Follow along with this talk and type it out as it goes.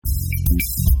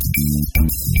So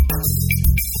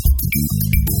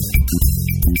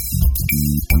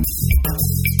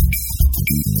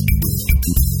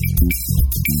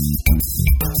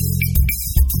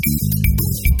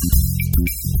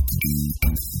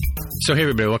hey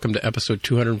everybody, welcome to episode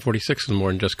 246 of the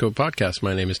More Than Just Code podcast.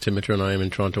 My name is Tim Mitchell and I am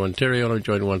in Toronto, Ontario, and I'm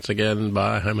joined once again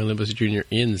by Jaime Limbus Jr.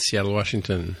 in Seattle,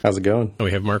 Washington. How's it going? And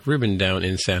we have Mark Rubin down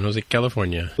in San Jose,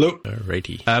 California. Hello.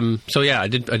 Alrighty. So yeah, I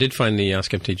did find the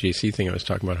Ask MTJC thing I was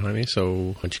talking about, Jaime, so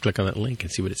why don't you click on that link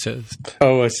and see what it says.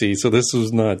 Oh, I see. So this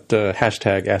was not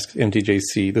hashtag Ask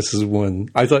MTJC. This is one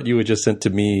I thought you had just sent to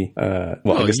me. I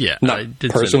guess yeah, not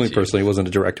personally. It wasn't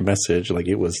a direct message. Like,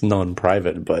 it was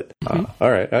non-private, but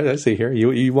all right. I see here.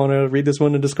 You want to read this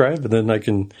one and describe, and then I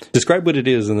can describe what it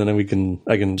is, and then I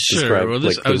can describe. Well,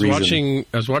 I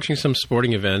was watching some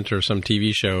sporting event or some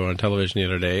TV show on television the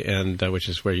other day, and which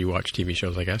is where you watch TV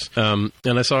shows, I guess. And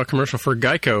I saw a commercial for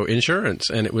Geico Insurance,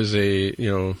 and it was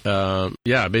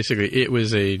basically it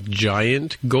was a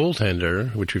giant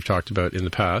goaltender, which we've talked about in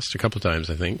the past a couple of times,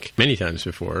 I think, many times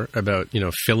before, about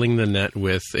filling the net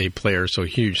with a player so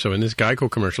huge. So in this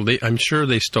Geico commercial, I'm sure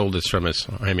they stole this from us.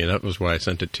 I mean, that was why I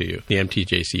sent it to you. The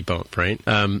MTJC bump, right?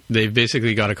 They've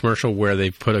basically got a commercial where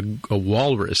they've put a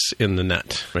walrus in the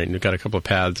net, right? And they've got a couple of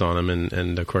pads on them,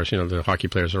 and of course, the hockey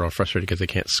players are all frustrated because they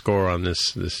can't score on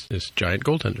this giant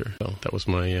goaltender. So that was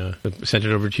my sent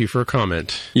it over to you for a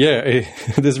comment. Yeah,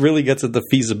 this really gets at the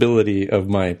feasibility of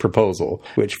my proposal,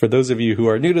 which for those of you who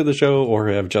are new to the show or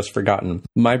have just forgotten,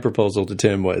 my proposal to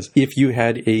Tim was, if you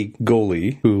had a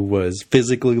goalie who was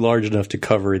physically large enough to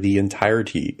cover the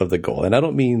entirety of the goal, and I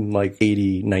don't mean like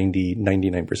 80, 90,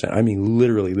 99%. I mean,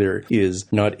 literally, there is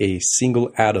not a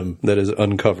single atom that is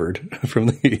uncovered from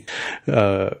the...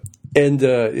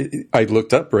 I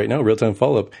looked up right now, real-time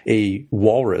follow-up, a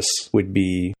walrus would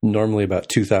be normally about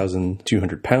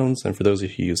 2,200 pounds. And for those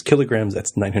of you who use kilograms,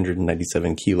 that's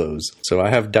 997 kilos. So I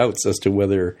have doubts as to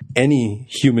whether any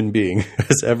human being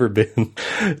has ever been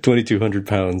 2,200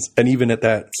 pounds. And even at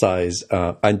that size,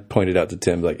 I pointed out to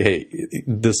Tim, like, hey,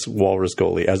 this walrus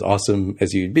goalie, as awesome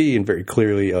as you'd be, and very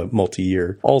clearly a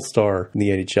multi-year all-star in the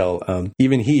NHL,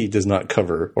 even he does not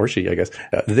cover, or she, I guess,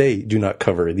 they do not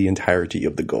cover the entirety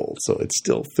of the goal. So it's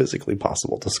still physically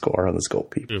possible to score on this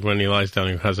goalkeeper. When he lies down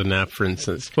and has a nap, for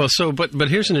instance. Well, but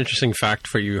here's an interesting fact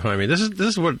for you, Jaime. This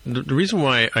is what the reason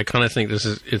why I kind of think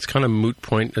it's kind of moot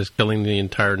point as filling the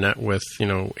entire net with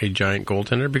a giant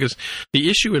goaltender, because the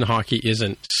issue in hockey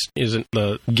isn't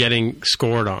the getting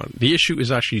scored on. The issue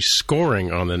is actually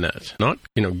scoring on the net, not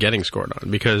getting scored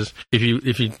on. Because if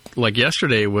you like,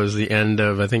 yesterday was the end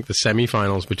of, I think, the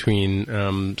semifinals between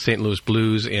St. Louis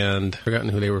Blues and I've forgotten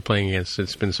who they were playing against.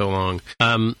 It's been so long.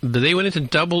 They went into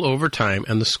double overtime,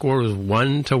 and the score was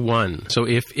 1-1. So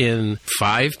if in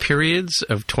 5 periods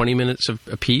of 20 minutes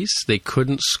apiece, they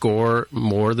couldn't score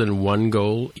more than one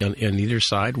goal on either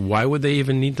side, why would they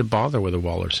even need to bother with a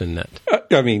walrus in net?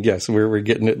 I mean, yes, we're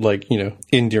getting it like,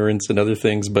 endurance and other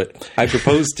things, but I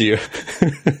propose to you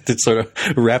to sort of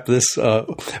wrap this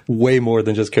way more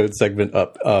than just code segment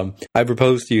up. I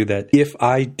propose to you that if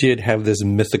I did have this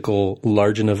mythical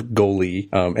large enough goalie,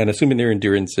 and assuming their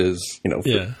endurance is,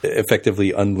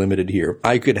 effectively unlimited here,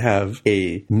 I could have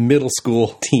a middle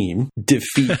school team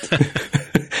defeat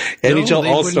NHL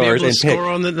All-Stars and score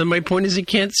on the. My point is, he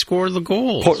can't score the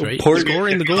goals.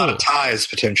 Scoring the goal, ties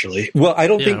potentially. Well, I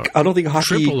don't think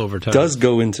hockey does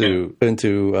go into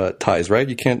ties, right?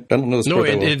 You can't. I don't know the sport.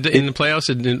 No, in the playoffs,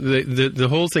 the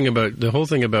whole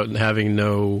thing about having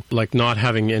not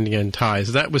having end-to-end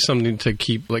ties, that was something to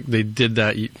keep. Like, they did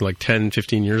that like 10,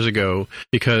 15 years ago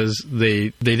because they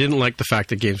didn't like the fact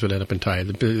that games would end up in tie.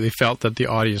 They felt that the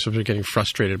audience was getting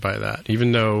frustrated by that,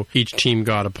 even though each team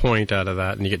got a point out of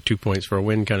that, and you get 2 points for a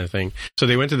win kind of thing. So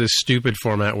they went to this stupid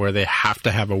format where they have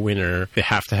to have a winner, they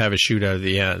have to have a shootout at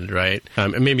the end, right?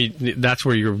 And maybe that's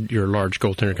where your large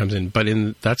goaltender comes in. But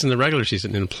that's in the regular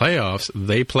season. In the playoffs,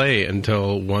 they play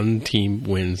until one team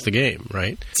wins the game,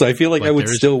 right? So I feel like I would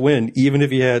still win, even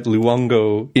if you had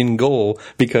Luongo in goal,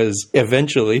 because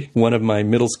eventually one of my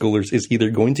middle schoolers is either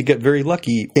going to get very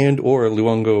lucky, and or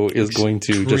Luongo is going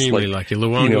to just lucky.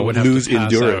 Luongo would have lose to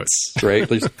pass endurance, out.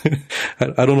 Right?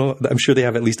 I don't know. I'm sure they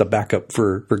have at least a backup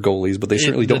for goalies, but they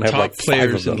certainly don't have like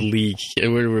 5 of them. In the league.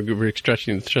 We're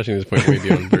stretching this point way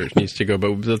beyond where it needs to go.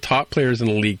 But the top players in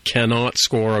the league cannot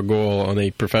score a goal on a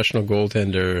professional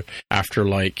goaltender after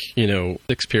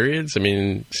 6 periods. I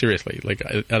mean, seriously,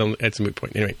 I don't. It's a moot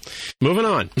point. Anyway, moving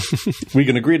on. We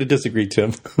can agree to disagree,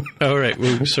 Tim. All right,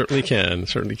 we certainly can.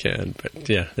 But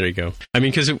yeah, there you go. I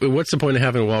mean, because what's the point of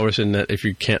having a walrus in net if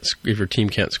your team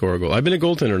can't score a goal? I've been a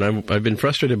goaltender, and I've been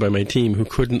frustrated by my team who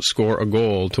couldn't score a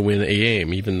goal to win a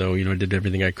game, even though I did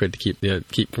everything I could to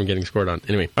keep from getting scored on.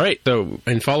 Anyway, all right. So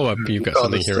in follow up, you've got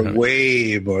something here.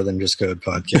 Way more than just Code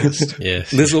podcast.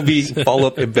 Yes, this will be follow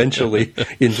up eventually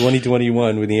in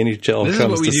 2021 when the NHL this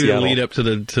comes is what we to do Seattle. to lead up to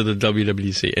the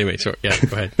WWDC. Anyway, so yeah,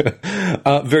 go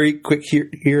ahead. Very quick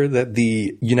here that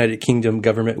the United Kingdom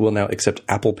government will now accept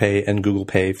Apple Pay and Google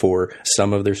Pay for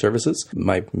some of their services.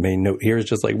 My main note here is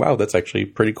just like, wow, that's actually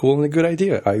pretty cool and a good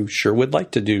idea. I sure would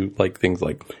like to do like things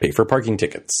like pay for parking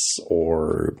tickets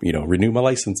or, renew my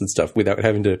license and stuff without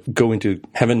having to go into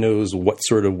heaven knows what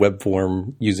sort of web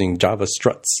form using Java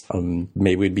struts.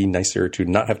 Maybe it'd be nicer to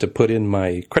not have to put in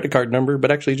my credit card number,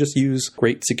 but actually just use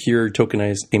great secure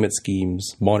tokenized payment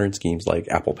schemes, modern schemes like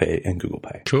Apple Pay and Google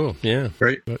Pay. Cool. Yeah.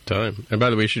 Great. About time. And by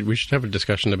the way, we should have a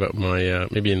discussion about my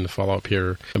maybe in the follow up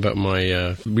here about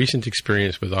my recent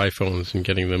experience with iPhones and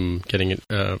getting it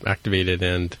activated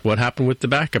and what happened with the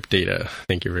backup data.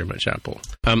 Thank you very much, Apple.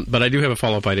 But I do have a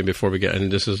follow up item before we get.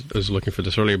 And I was looking for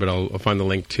this earlier, but I'll find the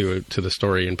link to the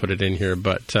story and put it in here.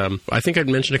 But I think I'd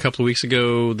mentioned a couple of weeks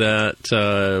ago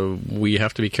that we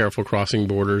have to be careful crossing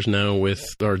borders now with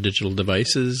our digital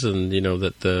devices, and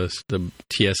that the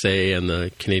TSA and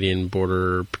the Canadian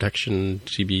Border Protection,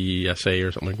 CBSA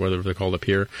or something like whatever they're called up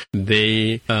here,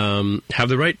 they have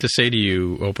the right to say to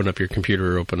you, open up your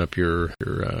computer, open up your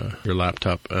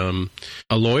laptop. A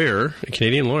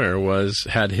Canadian lawyer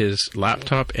had his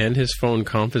laptop and his phone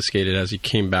confiscated as he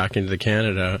came back into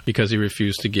Canada because he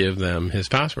refused to give them his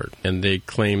password. And they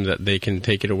claim that they can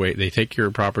take it away. They take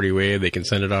your property away. They can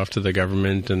send it off to the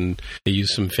government, and they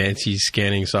use some fancy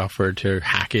scanning software to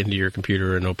hack into your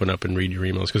computer and open up and read your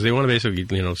emails because they want to basically,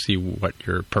 see what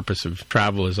your purpose of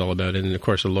travel is all about. And of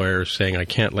course, a lawyer is saying, I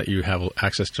can't let you have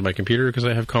access to my computer because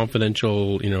I have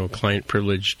confidential, client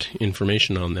privileged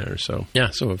information on there. So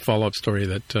a follow-up story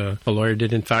that a lawyer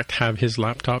did in fact have his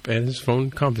laptop and his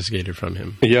phone confiscated from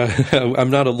him. Yeah, I'm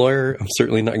not a lawyer. I'm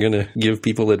certainly not going to give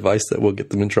people advice that will get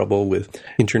them in trouble with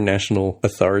international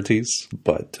authorities,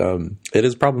 but it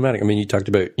is problematic. I mean, you talked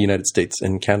about United States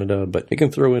and Canada, but you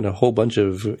can throw in a whole bunch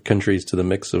of countries to the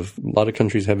mix of a lot of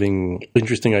countries having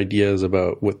interesting ideas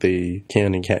about what they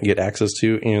can and can't get access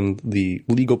to, and the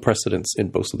legal precedence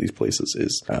in most of these places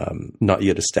is not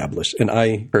yet established. And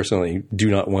I personally do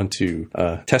not want to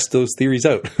test those theories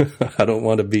out. I don't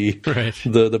want to be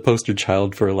the poster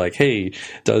child for like, hey,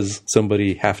 does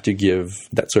somebody have to give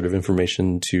that sort of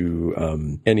information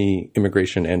to any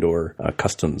immigration and or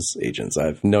customs agents? I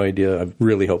have no idea. I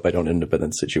really hope I don't end up in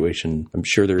that situation. I'm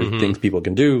sure there are things people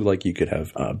can do, like you could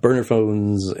have burner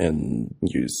phones and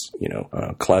use,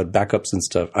 cloud backups and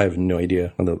stuff. I have no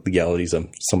idea on the legalities of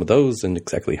some of those and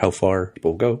exactly how far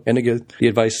people go. And again, the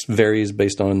advice varies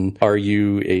based on, are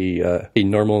you a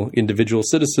normal individual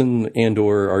citizen, and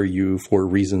or are you for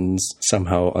reasons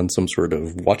somehow on some sort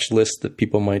of watch list that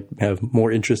people might have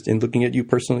more interest in looking at you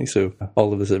personally. So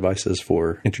all of this advice is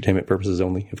for entertainment purposes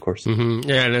only, of course. Mm-hmm.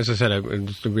 Yeah, and as I said,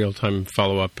 just a real-time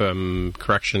follow-up,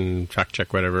 correction, fact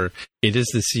check, whatever. It is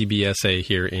the CBSA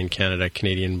here in Canada,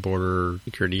 Canadian Border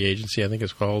Security Agency, I think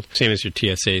it's called. Same as your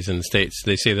TSAs in the States.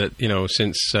 They say that,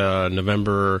 since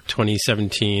November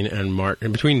 2017 and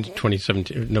between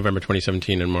November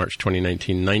 2017 and March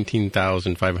 2019,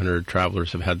 19,500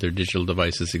 travelers have had their digital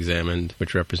devices examined,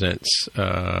 which represents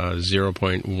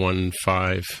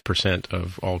 0.15%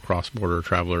 of all cross-border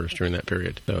travelers during that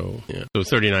period. So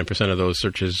 39% of those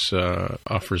searches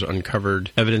offers uncovered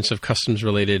evidence of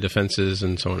customs-related offenses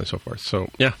and so on and so forth. So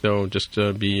just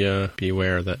be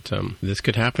aware that this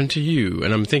could happen to you.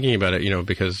 And I'm thinking about it,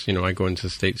 because I go into the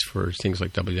States for things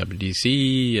like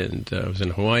WWDC, and I was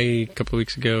in Hawaii a couple of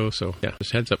weeks ago. So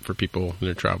just heads up for people when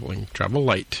they're traveling. Travel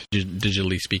light,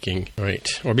 digitally speaking. All right,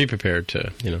 or be prepared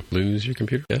to lose your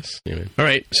computer. Yes. Anyway. All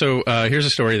right. So here's a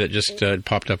story that just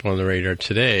popped up on the radar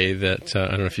today. That I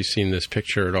don't know if you've seen this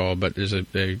picture at all, but there's a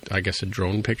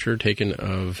drone picture taken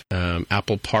of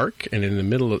Apple Park, and in the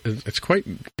middle it's quite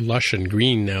lush and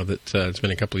green now that it's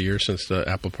been a couple of years since the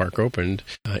Apple Park opened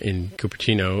in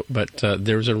Cupertino, but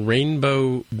there's a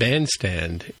rainbow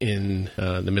bandstand in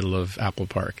the middle of Apple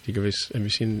Park. Have you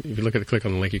seen? If you click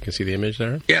on the link, you can see the image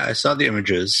there. Yeah, I saw the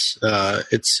images.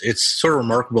 It's sort of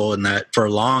remarkable in that for a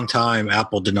long time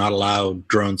Apple did not allow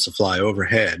drones to fly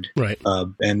overhead, right?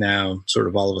 And now, sort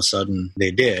of all of a sudden,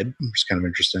 they did, which is kind of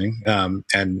interesting. And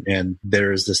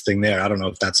there is this thing there. I don't know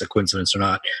if that's a coincidence or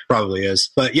not. Probably is.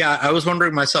 But yeah, I was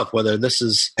wondering myself, myself whether this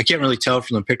is, I can't really tell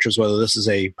from the pictures whether this is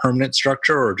a permanent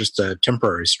structure or just a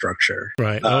temporary structure.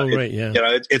 Right. Right. Yeah.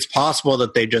 It's possible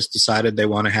that they just decided they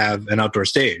want to have an outdoor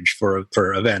stage for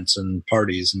events and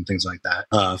parties and things like that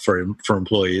for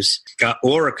employees,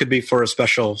 or it could be for a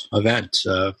special event.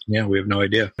 We have no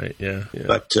idea. Right. Yeah.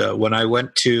 But when I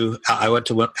went to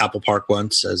Apple Park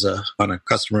once on a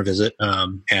customer visit,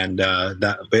 and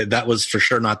that was for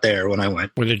sure not there when I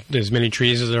went. Were there as many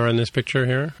trees as there are in this picture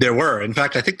here? There were. In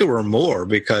fact, I think there were more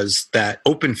because that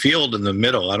open field in the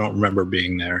middle, I don't remember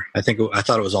being there. I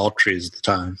thought it was all trees at the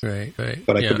time. Right.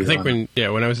 But I could be wrong.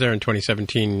 When I was there in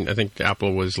 2017, I think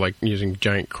Apple was like using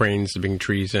giant cranes to bring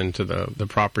trees into the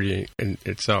property in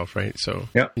itself, right? So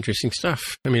Interesting stuff.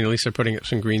 I mean, at least they're putting up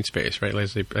some green space, right?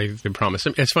 Like they promised.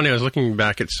 It's funny. I was looking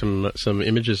back at some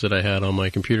images that I had on my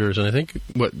computers, and I think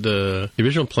what the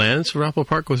original plans for Apple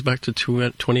Park goes back to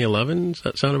 2011. Does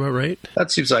that sound about right?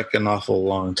 That seems like an awful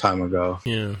long time ago.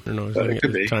 Yeah, I don't know. I was looking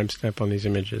at the timestamp on these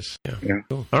images. Yeah.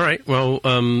 Cool. All right. Well,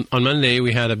 on Monday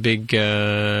we had a big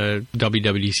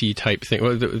WWDC type thing.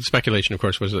 Well, the speculation, of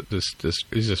course, was that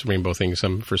this rainbow thing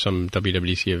for some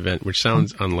WWDC event, which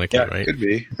sounds unlikely, right? It could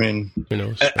be. I mean, who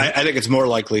knows? I think it's more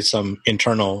likely some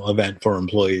internal event for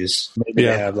employees. Maybe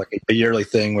they have like a yearly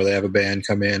thing where they have a band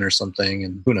come in or something,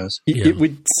 and who knows? It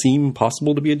would seem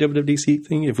possible to be a WWDC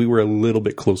thing if we were a little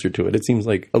bit closer to it. It seems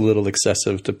like a little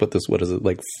excessive to put this,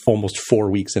 almost 4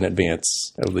 weeks in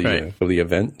advance of the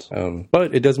event.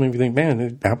 But it does make me think,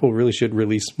 man, Apple really should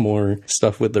release more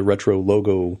stuff with the retro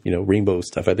logo, rainbow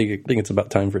stuff. I think it's about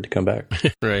time for it to come back.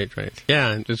 Right.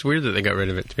 Yeah, it's weird that they got rid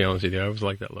of it, to be honest with you. I always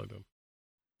liked that logo.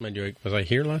 Was I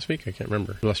here last week? I can't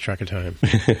remember. I lost track of time.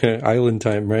 Island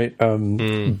time, right?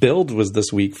 Build was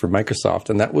this week for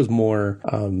Microsoft, and that was more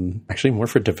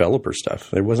for developer stuff.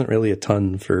 There wasn't really a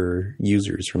ton for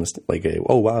users from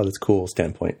oh wow, that's cool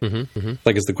standpoint.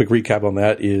 Like, as the quick recap on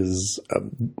that is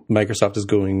Microsoft is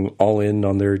going all in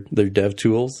on their dev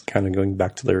tools, kind of going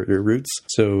back to their roots.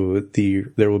 So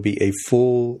there will be a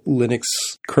full Linux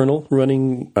kernel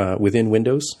running within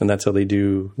Windows, and that's how they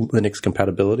do Linux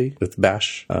compatibility with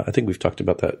Bash. I think we've talked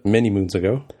about that many moons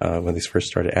ago when they first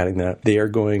started adding that. They are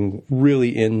going really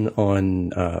in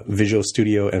on Visual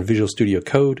Studio and Visual Studio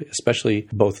Code, especially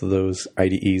both of those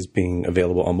IDEs being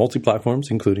available on multi-platforms,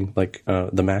 including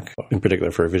the Mac in particular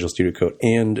for Visual Studio Code,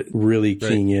 and really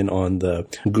keying in on the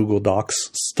Google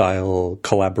Docs style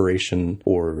collaboration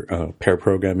or pair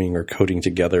programming or coding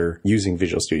together using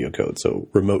Visual Studio Code. So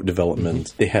remote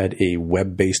development. They had a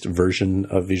web-based version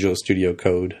of Visual Studio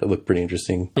Code that looked pretty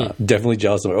interesting. Definitely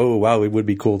jealous of, oh wow, it would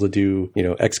be cool to do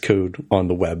Xcode on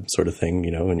the web sort of thing,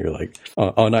 and you're like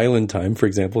on island time, for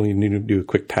example, you need to do a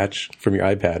quick patch from your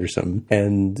iPad or something.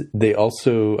 And they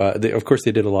also of course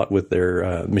they did a lot with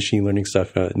their machine learning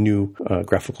stuff, new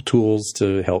graphical tools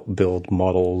to help build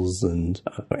models, and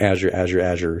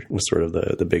Azure was sort of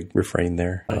the big refrain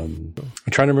there. I'm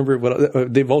trying to remember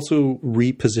what they've also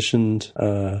repositioned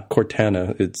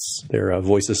Cortana. It's their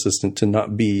voice assistant to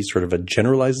not be sort of a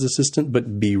generalized assistant,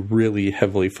 but be really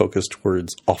heavily focused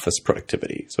towards office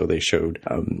productivity. So they showed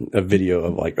a video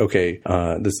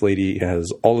of this lady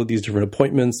has all of these different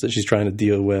appointments that she's trying to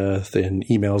deal with, and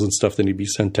emails and stuff that need to be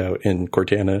sent out, and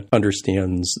Cortana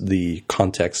understands the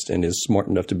context and is smart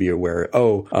enough to be aware, I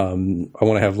want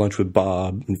to have lunch with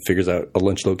Bob, and figures out a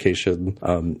lunch location.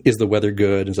 Is the weather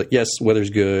good? And it's like, yes, weather's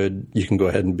good. You can go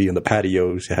ahead and be in the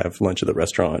patio to have lunch at the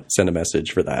restaurant. Send a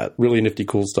message for that. Really nifty,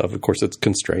 cool stuff. Of course, it's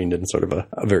constrained in sort of a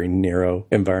very narrow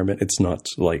environment. It's not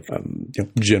like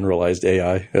generalized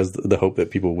AI as the hope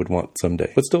that people would want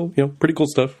someday. But still, pretty cool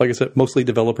stuff. Like I said, mostly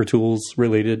developer tools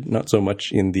related, not so much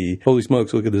in the holy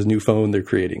smokes, look at this new phone they're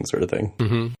creating sort of thing.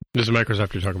 This is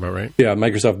Microsoft you're talking about, right? Yeah,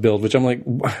 Microsoft Build, which I'm like,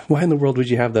 why in the world would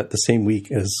you have that the same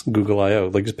week as Google I.O.?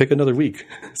 Like, just pick another week.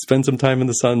 Spend some time in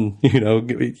the sun,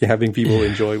 having people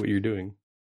enjoy what you're doing.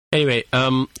 Anyway,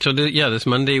 this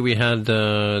Monday we had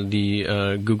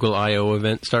the Google I/O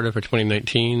event started for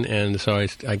 2019, and so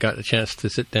I got a chance to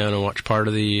sit down and watch part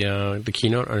of the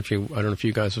keynote. I don't know if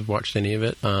you guys have watched any of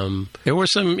it. There were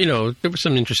some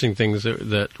interesting things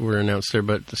that were announced there,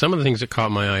 but some of the things that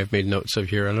caught my eye I've made notes of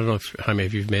here. I don't know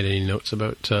if you've made any notes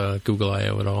about Google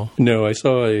I/O at all. No, I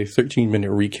saw a 13-minute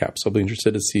recap, so I'll be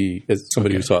interested to see, as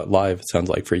somebody who saw it live, it sounds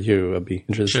like for you, I'd be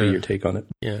interested to see your take on it.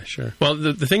 Yeah, sure. Well,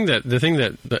 the thing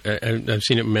that I've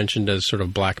seen it mentioned as sort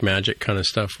of black magic kind of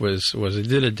stuff was it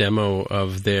did a demo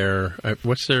of their I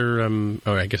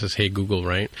guess it's Hey Google,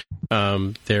 right?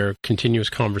 their continuous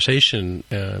conversation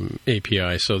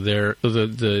API. So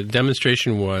the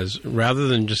demonstration was, rather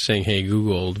than just saying, "Hey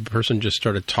Google," the person just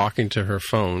started talking to her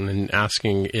phone and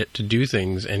asking it to do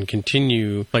things and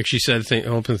continue, like she said,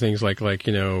 open things like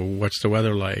what's the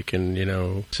weather like, and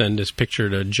send this picture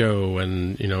to Joe,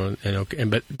 and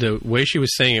but the way she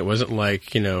was saying it wasn't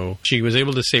like she was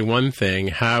able to say one thing,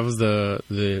 have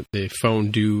the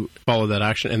phone follow that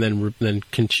action, and then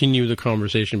continue the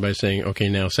conversation by saying, "Okay,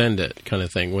 now send it," kind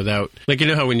of thing, without, like,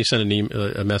 how when you send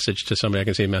a message to somebody, I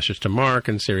can say a message to Mark,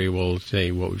 and Siri will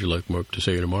say, "What would you like Mark to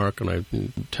say to Mark?" And I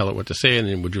tell it what to say, and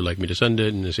then, "Would you like me to send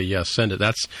it?" And they say, "Yes, send it."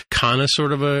 That's kind of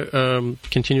sort of a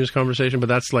continuous conversation, but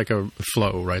that's like a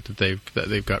flow, right, that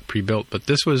they've got pre-built. But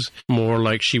this was more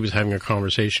like she was having a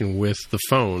conversation with the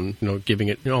phone, giving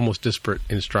it almost disparate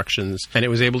instructions, and it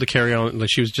was able to carry on. Like,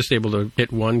 she was just able to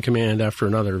hit one command after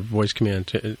another, voice command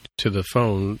to the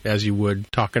phone, as you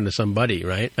would talking to somebody,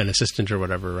 right, an assistant or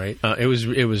whatever, right. It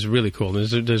was really cool.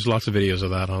 There's lots of videos of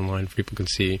that online for people can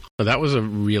see. But that was a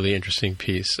really interesting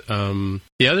piece.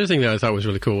 The other thing that I thought was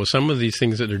really cool was some of these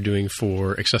things that they're doing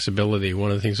for accessibility.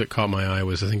 One of the things that caught my eye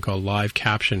was a thing called live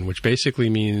caption, which basically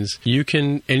means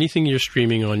anything you're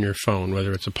streaming on your phone,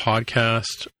 whether it's a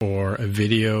podcast or a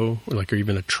video, or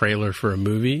even a trailer for a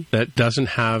movie that doesn't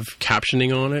have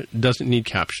captioning on it, doesn't need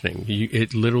captioning.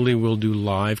 It literally will do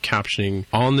live captioning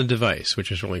on the device,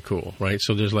 which is really cool, right?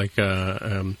 So there's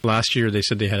last year they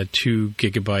said they had a 2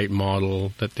 gigabyte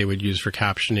model that they would use for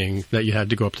captioning that you had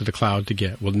to go up to the cloud to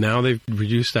get. Well, now they've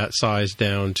reduced that size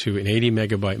down to an 80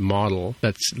 megabyte model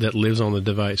that lives on the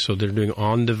device. So they're doing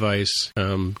on-device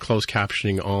closed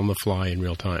captioning on the fly in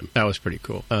real time. That was pretty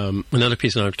cool. Another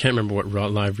piece, and I can't remember what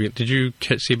Live Relay... Did you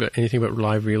see anything about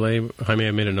Live Relay? I may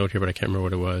have made a note here, but I can't remember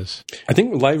what it was. I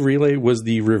think Live Relay was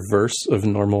the reverse of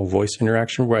normal voice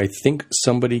interaction, where I think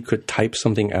somebody could type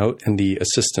something out and the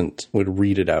assistant would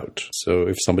read it out. So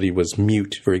if somebody was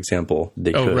mute, for example,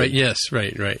 they could... Oh, right, yes,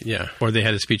 right, yeah. Or they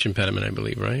had a speech impediment, I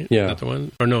believe, right? Yeah. Is that the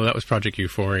one? Or no, that was Project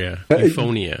Euphonia.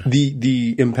 Euphonia.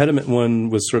 The impediment one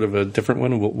was sort of a different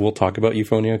one. We'll talk about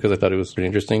Euphonia because I thought it was pretty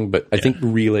interesting. But I think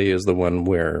Relay is the one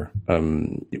where,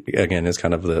 again, is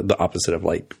kind of the opposite of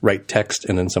like write text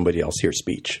and then somebody else hears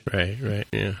speech. Right,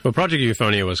 yeah. Well, Project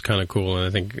Euphonia was kind of cool, and I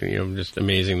think just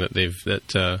amazing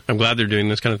that I'm glad they're doing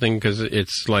this kind of thing, because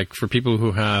it's like for people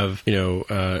who have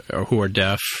who are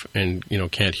deaf and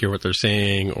can't hear what they're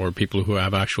saying, or people who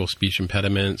have actual speech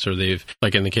impediments, or they've,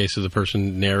 like in the case of the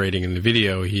person narrating in the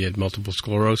video, he had multiple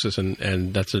sclerosis,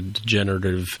 and that's a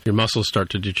degenerative. Your muscles start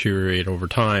to deteriorate over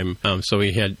time. So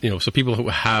he had so people who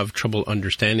have trouble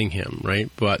understanding him, right?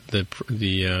 But the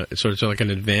sort of like an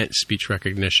advanced speech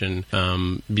recognition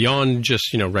beyond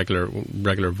just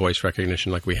regular voice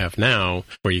recognition like we have now,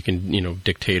 where you can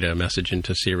dictate a message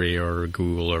into Siri or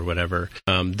Google or whatever.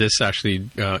 This actually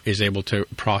is able to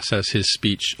process his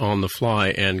speech on the fly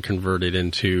and convert it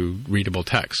into readable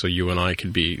text. So you and I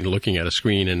could be looking at a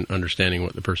screen and understanding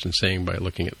what the person's saying by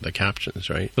looking at the captions,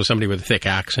 right? So somebody with a thick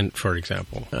accent, for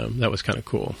example, that was kind of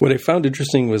cool. What I found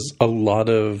interesting was a lot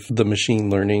of the machine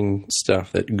learning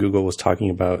stuff that Google was talking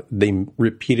about. They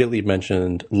repeatedly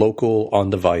mentioned local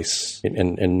on-device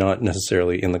and not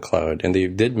necessarily in the cloud. And they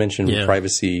did mention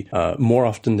privacy more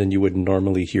often than you would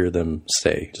normally hear them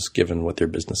say, just given what their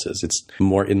business is. It's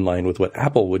more in line with what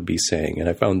Apple would be saying. And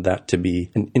I found that to be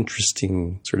an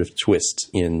interesting sort of twist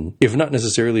in, if not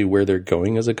necessarily where they're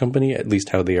going as a company, at least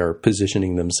how they are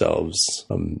positioning themselves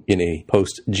in a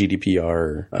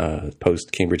post-GDPR,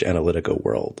 post-Cambridge Analytica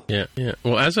world. Yeah.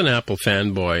 Well, as an Apple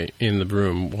fanboy in the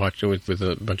room, watching with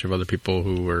a bunch of other people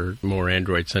who were more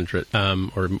Android-centric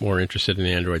or more interested in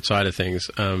the Android side of things,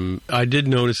 I did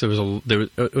notice it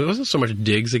wasn't so much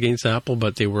digs against Apple,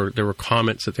 but there were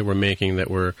comments that they were making that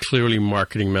were clearly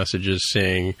marketing messages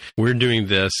saying, we're doing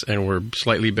this and we're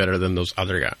slightly better than those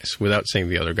other guys, without saying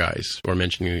the other guys or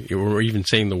mentioning or even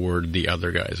saying the word the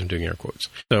other guys. I'm doing air quotes.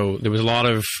 So there was a lot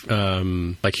of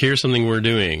like, here's something we're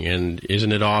doing and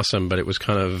isn't it awesome? But it was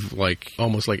kind of like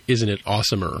almost like, isn't it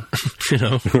awesomer?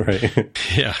 Right.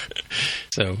 Yeah.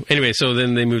 So anyway, so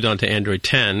then they moved on to Android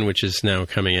 10, which is now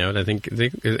coming out. I think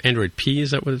Android P,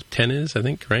 is that what 10 is? I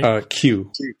think, right?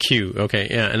 Q. Okay.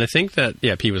 Yeah. And I think that,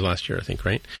 P was last year, I think,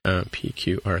 right? P,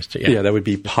 Q, R, S, T. Yeah, that would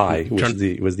be Pi, which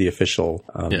was the official.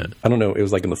 I don't know. It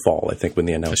was like in the fall, I think, when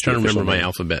they announced. I was trying to remember my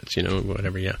alphabets,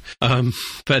 whatever. Yeah.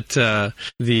 But the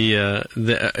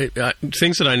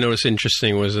things that I noticed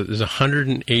interesting was that there's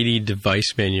 180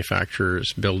 device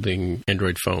manufacturers building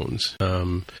Android phones.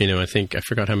 I think I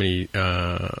forgot how many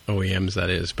OEMs that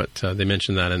is, but they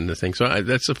mentioned that in the thing. So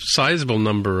that's a sizable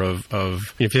number of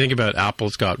if you think about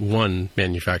Apple's got one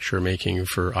manufacturer making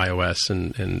for iOS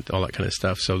and all all that kind of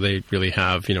stuff. So they really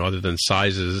have, other than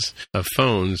sizes of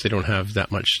phones, they don't have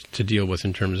that much to deal with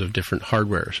in terms of different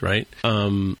hardwares, right?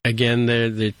 Again,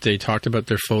 they talked about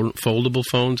their foldable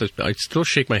phones. I still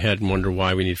shake my head and wonder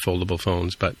why we need foldable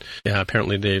phones, but yeah,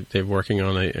 apparently they're working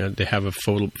on they have a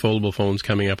foldable phones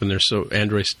coming up, and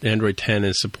Android 10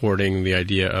 is supporting the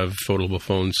idea of foldable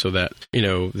phones so that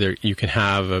you can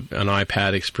have an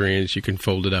iPad experience, you can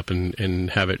fold it up and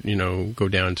have it go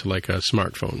down to like a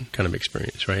smartphone kind of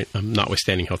experience, right?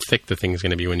 Notwithstanding how thick the thing is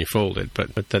going to be when you fold it,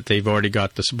 but that they've already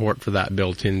got the support for that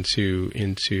built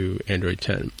into Android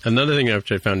 10. Another thing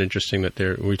which I found interesting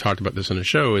that we talked about this on the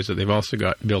show is that they've also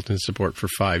got built-in support for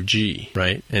 5G,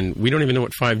 right? And we don't even know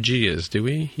what 5G is, do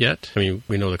we, yet? I mean,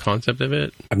 we know the concept of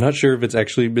it. I'm not sure if it's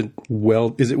actually been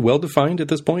is it well defined at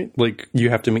this point? Like, you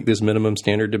have to meet this minimum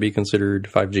standard to be considered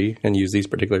 5G and use these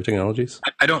particular technologies?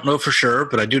 I don't know for sure,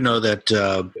 but I do know that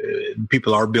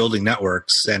people are building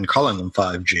networks and calling them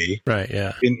 5G. Right,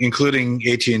 yeah. Including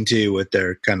AT&T with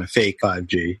their kind of fake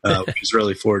 5G, which is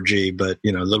really 4G, but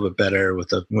a little bit better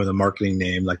with a marketing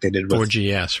name like they did with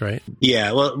 4GS, right?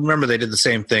 Yeah, well, remember they did the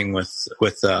same thing with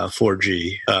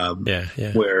 4G.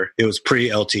 Where it was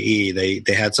pre-LTE.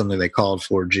 They had something they called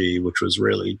 4G, which was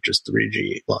really just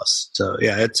 3G plus. So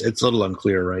yeah, it's a little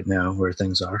unclear right now where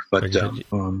things are, but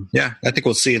I think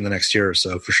we'll see in the next year or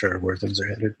so for sure where things are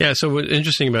headed. Yeah. So what's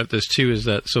interesting about this too is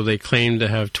that they claim to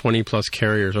have 20 plus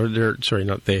carriers,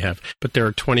 but there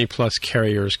are 20 plus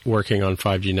carriers working on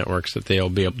 5G networks that they'll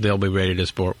be ready to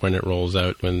support when it rolls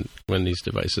out when these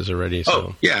devices are ready. So.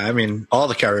 Oh yeah, I mean all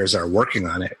the carriers are working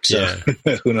on it. So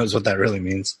who knows what that really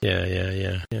means?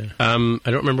 Yeah. I don't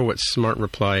remember what Smart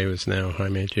Reply is now.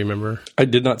 Jaime, do you remember? I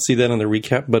did not see that on the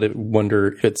recap, but I wonder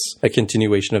if it's a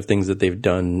continuation of things that they've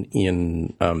done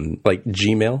in like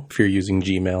Gmail. If you're using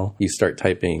Gmail, you start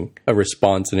typing a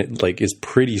response and it like is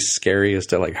pretty scary as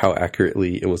to like how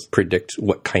accurately it will predict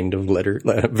what kind of letter.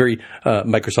 Very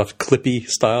Microsoft Clippy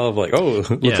style of like, oh,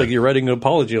 looks like you're writing an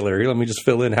apology letter. Let me just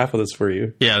fill in half of this for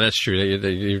you. Yeah, that's true.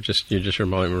 You just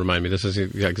remind me. This is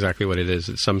exactly what it is.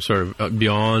 It's some sort of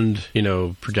beyond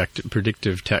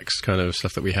predictive text kind of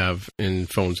stuff that we have in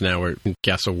phones now, where you can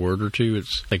guess a word or two.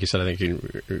 It's like you said. I think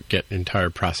you can get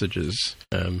entire passages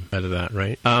out of that,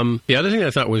 right? The other thing that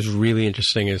I thought was really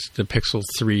interesting is the Pixel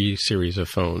 3 series of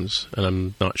phones, and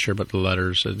I'm not sure about the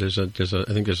letters. I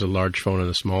think there's a large phone and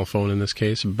a small phone in this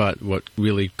case, but what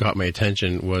really got my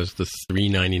attention was the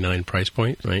 $399 price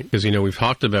point, right? Because we've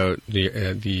talked about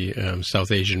the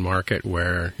South Asian market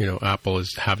where Apple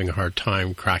is having a hard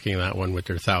time cracking that one with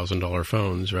their $1,000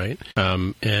 phones, right?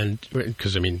 And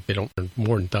because they don't earn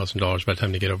more than $1,000 by the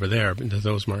time they get over there into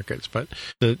those markets. But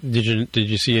did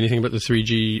you see anything about the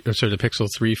the Pixel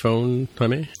 3 phone,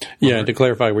 Jaime? Yeah, to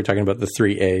clarify, we're talking about the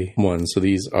 3A ones. So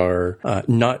these are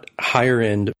not higher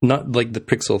end, not like the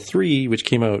Pixel 3, which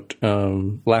came out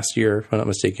last year, if I'm not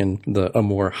mistaken, a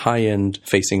more high end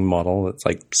facing model. That's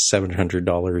like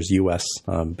 $700 US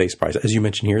base price. As you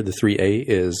mentioned here, the 3A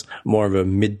is more of a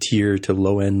mid tier to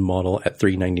low end model at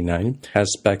 $399.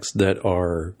 Has specs that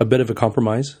are a bit of a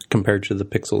compromise compared to the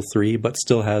Pixel 3, but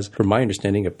still has, from my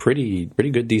understanding, a pretty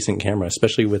good, decent camera,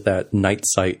 especially with that night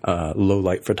sight, low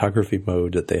light photography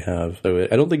mode that they have. So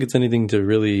I don't think it's anything to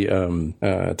really,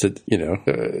 I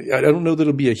don't know that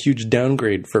it'll be a huge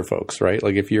downgrade for folks, right?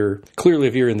 Like if you're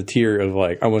in the tier of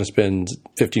like, I want to spend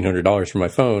 $1,500 for my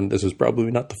phone, this is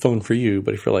probably not the phone for you.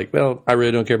 But if you're like, well, I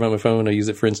really don't care about my phone, I use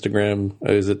it for Instagram,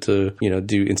 I use it to,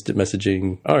 do instant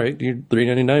messaging. All right, your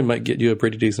 $399 might get you a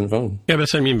pretty decent phone. Yeah,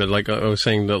 that's what I mean. But like I was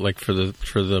saying that, like for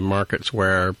the markets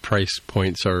where price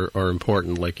points are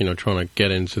important, like trying to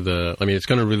get into it's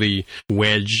going to really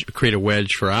create a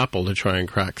wedge for Apple to try and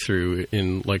crack through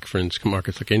in, like, for instance,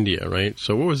 markets like India, right?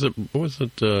 So what was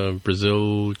it?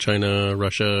 Brazil, China,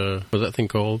 Russia? What was that thing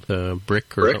called?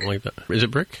 BRIC or something like that? Is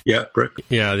it BRIC? Yeah, BRIC.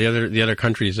 Yeah, the other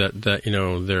countries that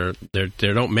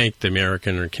they don't make the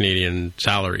American or Canadian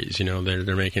salaries.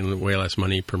 They're making way less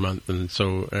money per month, and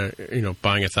so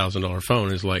buying $1,000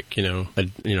 phone is like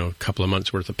a couple of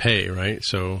months worth of pay, right?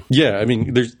 So yeah,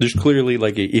 there's clearly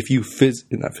like if you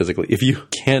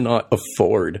cannot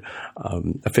afford a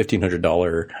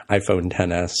 $1,500 iPhone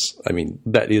XS,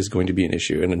 that is going to be an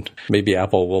issue, and maybe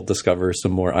Apple will discover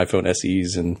some more iPhone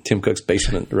SEs in Tim Cook's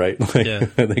basement, right?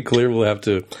 They clearly will have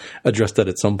to address that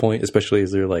at some point, especially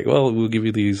as they're like, well, we'll give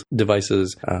you these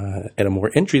devices at a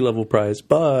more entry-level price,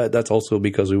 but that's also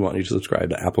because we want you to subscribe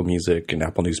to Apple Music and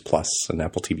Apple News Plus and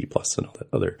Apple TV Plus and all that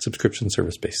other subscription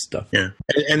service-based stuff. Yeah,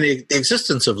 and the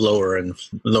existence of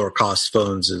lower cost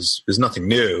phones is nothing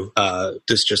new.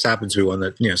 This just happens to be one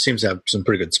that seems to have some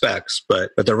pretty good specs,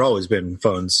 but there have always been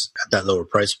phones at that lower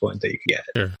price point that you can get.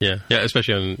 Sure. Yeah,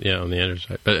 especially on the Android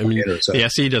side. But I mean, the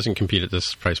SE doesn't compete at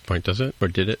this price point, does it? Or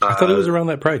did it? I thought it was around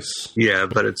that price. Yeah,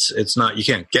 but it's not. You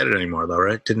can't get it anymore, though,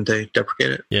 right? Didn't they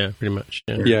deprecate it? Yeah, pretty much.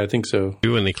 Yeah, I think so.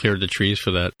 When they cleared the trees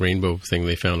for that rainbow thing,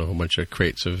 they found a whole bunch of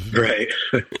crates of. Right.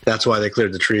 That's why they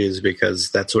cleared the trees, because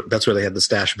that's where they had the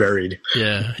stash buried.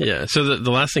 Yeah. So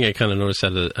the last thing I kind of noticed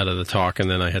out of the talk, and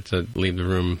then I had to leave the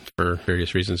room for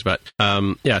various reasons. But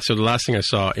so the last thing I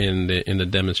saw in the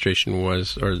demonstration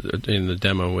was, or in the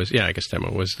demo was,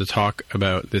 was the talk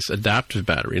about this adaptive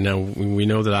battery. Now we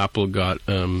know that Apple got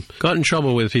in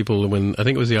trouble with people when, I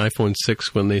think it was the iPhone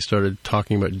 6, when they started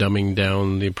talking about dumbing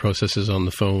down the processes on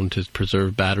the phone to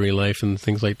preserve battery life and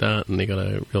things like that, and they got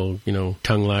a real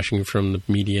tongue lashing from the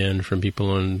media and from people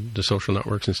on the social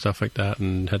networks and stuff like that,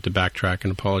 and had to backtrack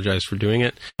and apologize for doing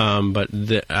it. But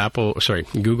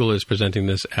Google is presenting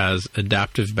this as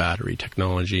adaptive battery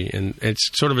technology, and it's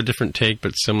sort of a different take,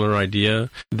 but similar idea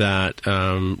that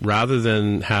rather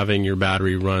than having your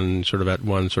battery run sort of at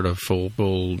one sort of full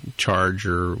charge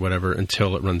or whatever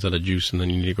until it runs out of juice and then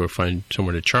you need to go find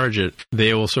somewhere to charge it,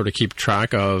 they will sort of keep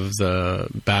track of the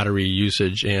battery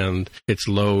usage and its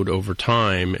load over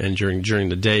time and during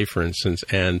the day, for instance,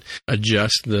 and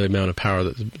adjust the amount of power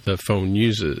that the phone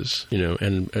uses,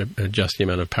 and adjust the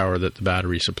amount of power that the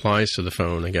battery supplies to the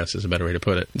phone, I guess is a better way to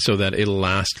put it, so that it'll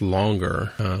last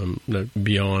longer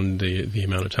beyond the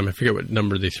amount of time. I forget what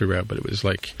number they threw out, but it was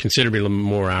like considerably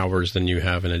more hours than you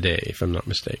have in a day, if I'm not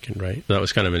mistaken, right? So that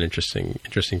was kind of an interesting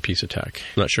piece of tech.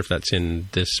 I'm not sure if that's in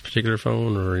this particular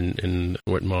phone or in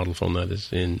what model phone that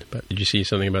is in, but did you see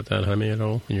something about that, Jaime, at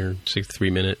all in your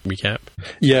 3-minute recap?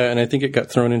 Yeah, and I think it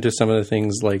got thrown into some of the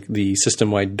things like the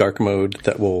system-wide dark mode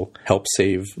that will help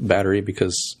save battery,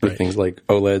 because with things like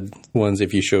OLED ones,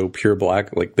 if you show pure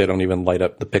black, like they don't even light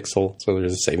up the pixel, so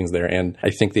there's a savings there. And I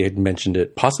think they had mentioned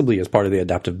it possibly as part of the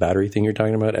adaptive battery thing you're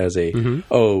talking about, as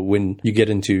when you get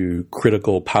into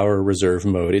critical power reserve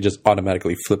mode, it just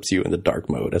automatically flips you into dark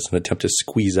mode as an attempt to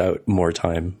squeeze out more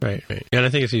time. Right. And I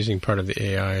think it's using part of the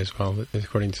AI as well,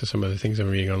 according to some of the things I'm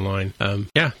reading online.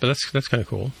 But that's kind of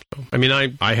cool. So, I mean,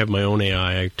 I have my own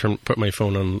AI. I put my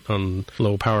phone on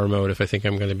low power mode if I think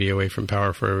I'm going to be away from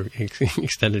power for an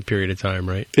extended period of time,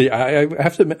 right? Yeah, I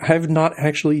have to admit, I have not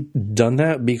actually done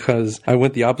that, because I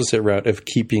went the opposite route of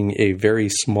keeping a very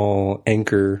small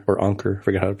Anker, I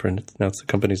forget how to pronounce the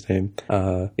company's name.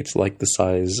 It's like the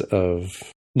size of...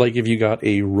 Like if you got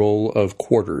a roll of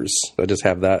quarters, I just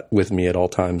have that with me at all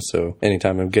times. So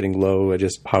anytime I'm getting low, I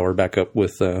just power back up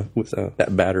with that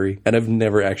battery. And I've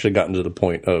never actually gotten to the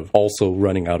point of also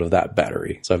running out of that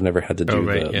battery. So I've never had to do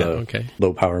the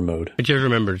low power mode. But you have to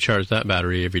remember to charge that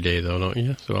battery every day, though, don't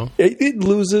you? So it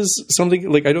loses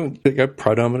something. Like I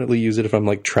predominantly use it if I'm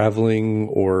like traveling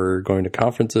or going to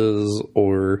conferences,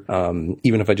 or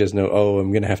even if I just know,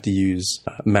 I'm going to have to use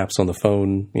maps on the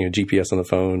phone, GPS on the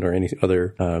phone, or any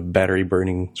other battery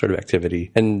burning sort of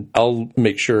activity. And I'll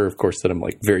make sure, of course, that I'm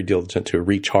like very diligent to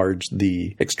recharge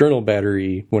the external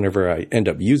battery whenever I end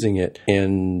up using it.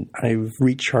 And I've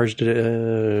recharged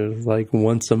it like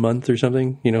once a month or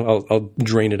something. I'll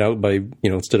drain it out by,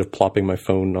 instead of plopping my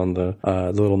phone on the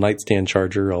little nightstand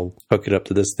charger, I'll hook it up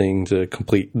to this thing to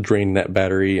complete drain that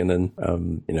battery, and then,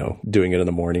 doing it in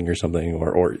the morning or something,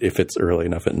 or if it's early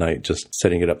enough at night, just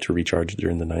setting it up to recharge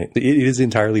during the night. It is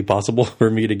entirely possible for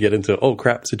me to get into,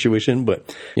 crap situation,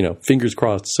 but fingers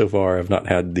crossed, so far I've not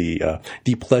had the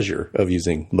pleasure of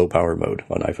using low power mode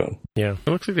on iPhone. Yeah, it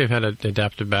looks like they've had an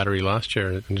adaptive battery last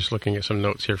year. I'm just looking at some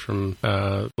notes here from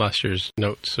last year's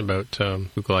notes about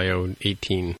Google I/O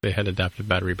 18. They had adaptive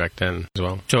battery back then as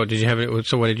well. So did you have it?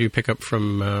 So what did you pick up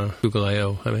from Google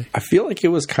I/O? I feel like it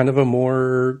was kind of a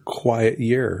more quiet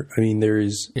year. I mean,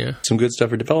 there's some good stuff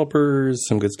for developers,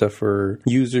 some good stuff for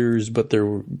users, but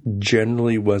there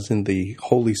generally wasn't the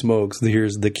holy smokes,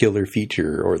 here's the killer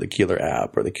feature or the killer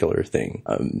app or the killer thing.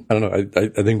 I don't know.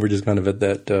 I think we're just kind of at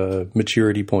that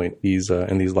maturity point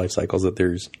in these life cycles, that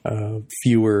there's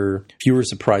fewer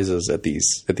surprises at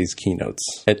these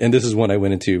keynotes. And this is one I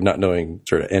went into not knowing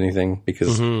sort of anything,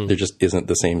 because there just isn't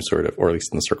the same sort of, or at least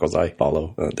in the circles I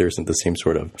follow, there isn't the same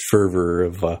sort of fervor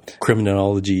of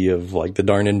criminology of like the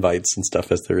darn invites and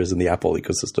stuff as there is in the Apple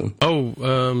ecosystem.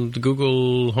 The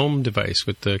Google Home device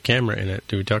with the camera in it.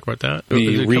 Did we talk about that?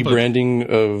 The rebranding switching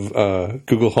of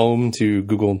Google Home to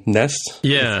Google Nest.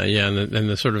 Yeah, and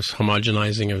the sort of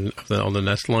homogenizing of all the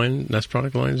Nest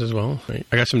product lines as well. Right?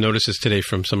 I got some notices today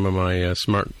from some of my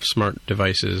smart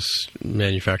devices,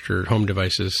 manufactured home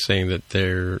devices, saying that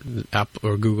their Apple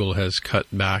or Google has cut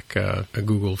back a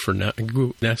Google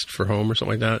Nest for Home or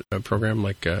something like that, a program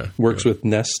like works with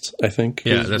Nest, I think.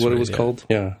 Yeah, is that's what it was called.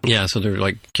 Yeah. So they're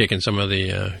like kicking some of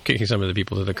the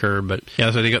people to the curb. But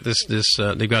yeah, so they got this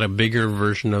they've got a bigger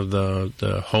version of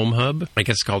the Home Hub. I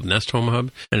guess it's called Nest Home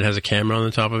Hub, and it has a camera on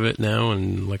the top of it now,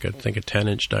 and like I think a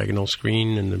 10-inch diagonal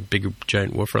screen, and a big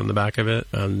giant woofer on the back of it.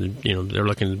 They're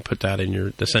looking to put that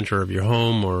in the center of your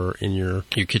home or in your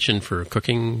kitchen for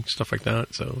cooking, stuff like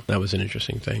that. So that was an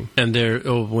interesting thing. And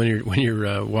when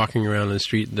you're walking around the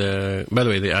street, by the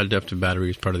way, the adaptive battery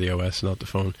is part of the OS, not the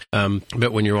phone.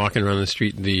 But when you're walking around the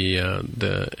street,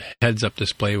 the heads-up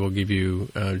display will give you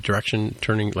direction,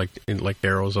 turning like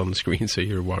arrows on the screen, so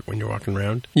when you're walking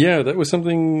around. Yeah, that was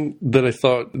something that I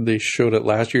thought they showed at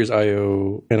last year's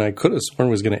I/O, and I could have sworn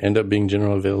was going to end up being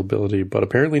general availability, but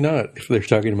apparently not. If they're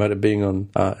talking about it being on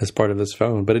as part of this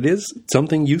phone, but it is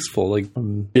something useful. Like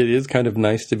it is kind of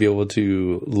nice to be able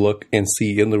to look and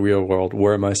see in the real world,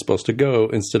 where am I supposed to go,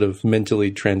 instead of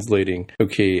mentally translating.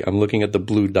 Okay, I'm looking at the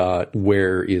blue dot.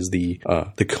 Where is the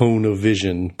cone of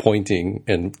vision pointing,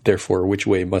 and therefore which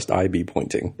way must I be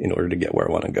pointing in order to get where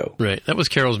I want to go? Right. That was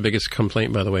Carol's biggest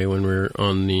complaint, by the way, when we're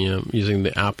on the using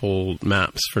the Apple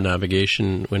Maps for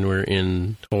navigation when we're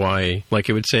in Hawaii. Like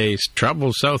it would say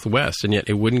travel southwest, and yet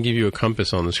it wouldn't give you a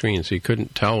compass on the screen, so you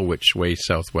couldn't tell which way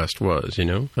southwest was.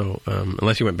 So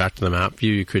unless you went back to the map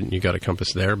view, you got a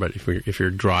compass there. But if you're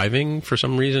driving for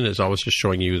some reason, it's always just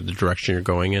showing you the direction you're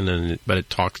going in, but it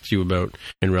talks to you about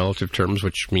in relative terms,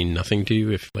 which mean nothing to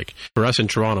you. If like for us in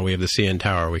Toronto, we have the CN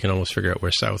Tower, we can almost figure out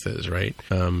where south is, right?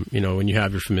 When you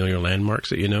have your familiar landmarks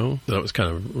that that was kind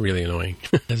of really annoying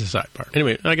as a sidebar.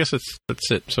 Anyway, I guess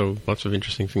that's it. So lots of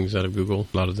interesting things out of Google.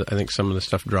 I think some of the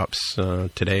stuff drops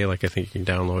today. Like I think you can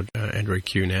download Android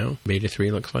Q now. Beta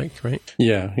 3 looks like, right?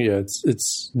 Yeah.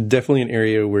 It's definitely an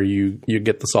area where you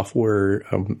get the software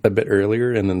a bit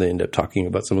earlier, and then they end up talking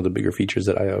about some of the bigger features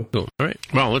at I/O. Cool. All right.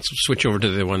 Well, let's switch over to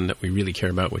the one that we really care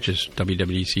about, which is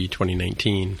WWDC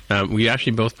 2019. We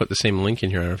actually both put the same link in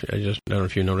here. I don't know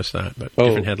if you noticed that, but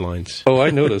different headlines. Oh, I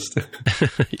noticed.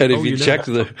 And if you check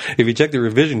the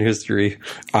revision history,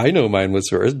 I know mine was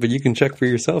first, but you can check for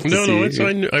yourself.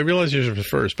 I realize yours was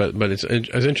first, but it's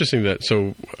interesting that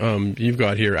you've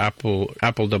got here Apple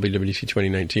WWDC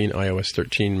 2019, iOS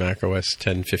 13, macOS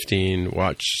 10.15,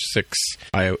 Watch 6,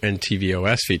 and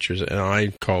tvOS features, and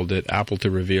I called it Apple to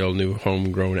reveal new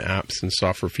homegrown apps and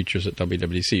software features at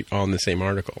WWDC on the same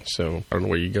article. So I don't know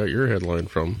where you got your headline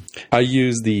from. I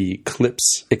used the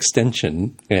Clips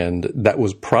extension, and that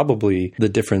was probably the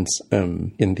difference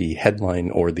in the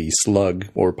headline or the slug,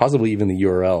 or possibly even the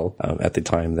URL at the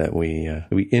time that we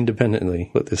independently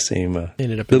put the same.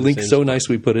 The link's so nice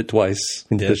we put it twice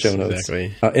into the show notes.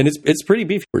 Exactly. And it's pretty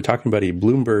beefy. We're talking about a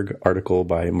Bloomberg article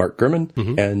by Mark Gurman,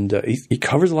 and he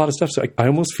covers a lot of stuff. So I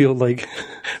almost feel like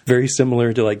very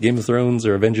similar to like Game of Thrones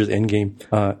or Avengers Endgame.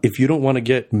 If you don't want to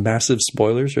get massive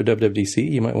spoilers for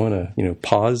WWDC, you might want to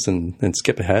pause and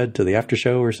skip ahead to the after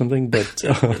show or something. But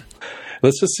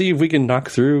let's just see if we can knock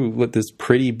through with this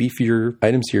pretty beefier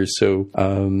items here. So,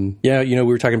 we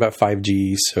were talking about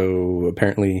 5G. So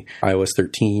apparently iOS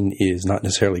 13 is not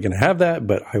necessarily going to have that,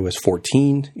 but iOS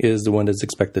 14 is the one that's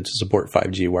expected to support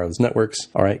 5G wireless networks.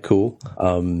 All right, cool.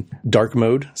 Dark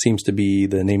mode seems to be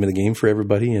the name of the game for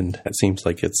everybody, and it seems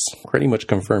like it's pretty much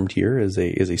confirmed here as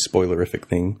a spoilerific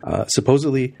thing.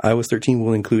 Supposedly, iOS 13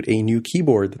 will include a new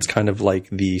keyboard that's kind of like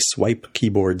the swipe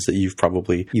keyboards that you've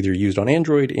probably either used on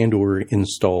Android and or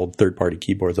installed third-party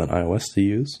keyboards on iOS to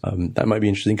use. That might be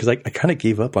interesting because I kind of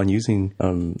gave up on using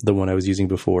the one I was using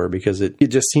before because it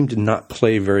just seemed to not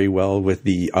play very well with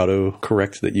the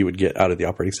autocorrect that you would get out of the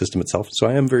operating system itself. So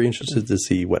I am very interested to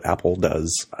see what Apple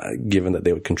does, given that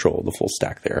they would control the full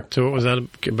stack there. So what was that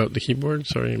about the keyboard?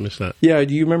 Sorry, I missed that. Yeah,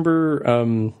 do you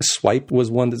remember Swipe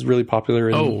was one that's really popular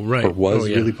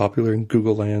really popular in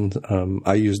Google land.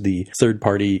 I used the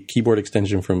third-party keyboard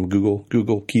extension from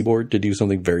Google Keyboard, to do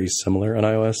something very similar on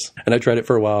iOS. And I tried it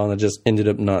for a while, and I just ended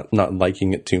up not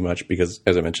liking it too much because,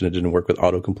 as I mentioned, it didn't work with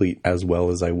autocomplete as well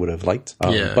as I would have liked.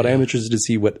 But I am interested to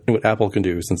see what Apple can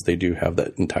do since they do have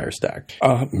that entire stack.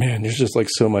 Man, there's just like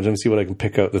so much. Let me see what I can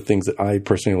pick out the things that I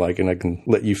personally like, and I can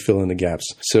let you fill in the gaps.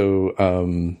 So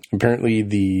apparently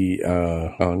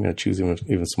I'm going to choose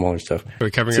even smaller stuff. Are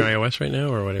we covering iOS right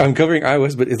now or whatever? I'm covering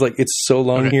iOS, but it's so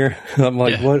long here. I'm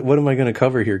like, what am I going to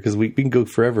cover here? Because we can go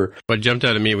forever. What jumped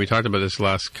out at me, we talked about this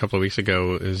last couple of weeks weeks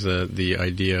ago is the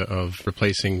idea of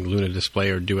replacing Luna Display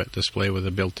or Duet Display with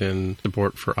a built-in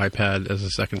support for iPad as a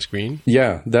second screen.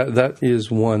 Yeah, that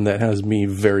is one that has me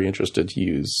very interested to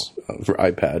use for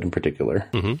iPad in particular.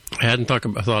 Mm-hmm. I hadn't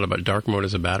thought about dark mode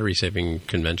as a battery-saving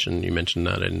convention. You mentioned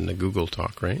that in the Google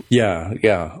talk, right? Yeah.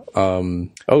 Oh,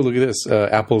 look at this.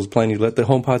 Apple's planning to let the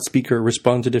HomePod speaker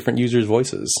respond to different users'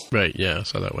 voices. Right, yeah, I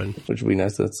saw that one. Which would be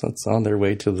nice. That's on their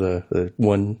way to the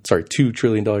 $2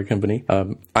 trillion company.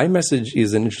 iMessage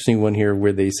is an interesting one here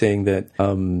where they're saying that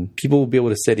people will be able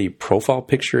to set a profile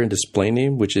picture and display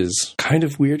name, which is kind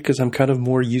of weird because I'm kind of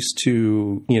more used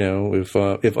to,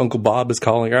 if Uncle Bob is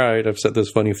calling, all right, I've set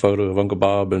this funny photo of Uncle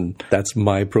Bob and that's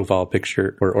my profile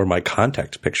picture or my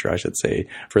contact picture, I should say,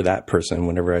 for that person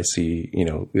whenever I see,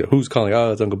 who's calling,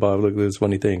 oh, it's Uncle Bob, look at this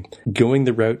funny thing. Going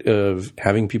the route of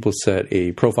having people set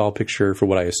a profile picture for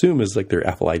what I assume is like their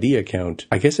Apple ID account,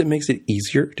 I guess it makes it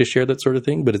easier to share that sort of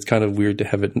thing, but it's kind of weird to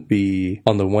have it be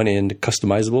on the one end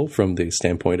customizable from the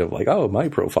standpoint of like, oh, my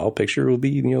profile picture will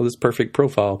be, this perfect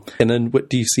profile. And then what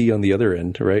do you see on the other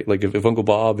end, right? Like if Uncle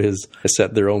Bob has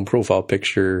set their own profile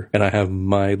picture and I have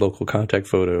my local contact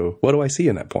photo, what do I see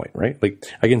in that point, right? Like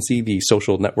I can see the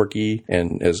social networky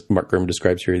and as Mark Gurman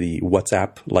describes here, the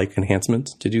WhatsApp-like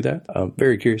enhancements to do that. I'm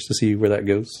very curious to see where that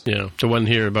goes. Yeah. The one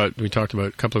here we talked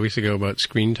about a couple of weeks ago about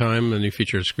screen time. A new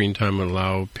feature of screen time would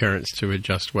allow parents to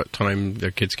adjust what time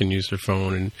their kids can use their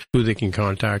phone and who they can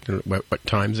contact and what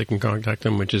times they can contact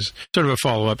them, which is sort of a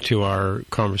follow-up to our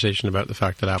conversation about the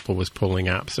fact that Apple was pulling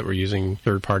apps that were using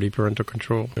third-party parental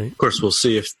control. Right? Of course, we'll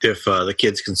see if the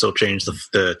kids can still change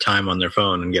the time on their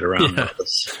phone and get around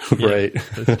this. Right.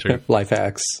 That's true. Life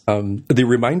hacks. The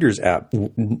Reminders app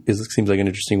seems like an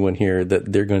interesting one here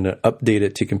that they're going to update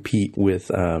it to compete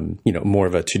with, more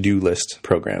of a to-do list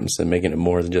programs and making it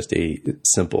more than just a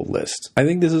simple list. I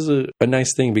think this is a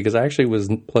nice thing because I actually was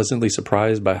pleasantly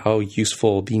surprised by how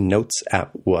useful the Notes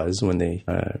app was when they,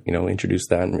 introduced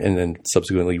that and then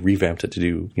subsequently revamped it to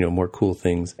do, more cool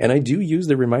things. And I do use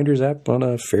the Reminders app on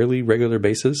a fairly regular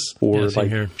basis for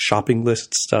shopping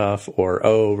list stuff or,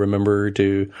 remember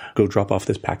to go drop off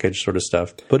this package sort of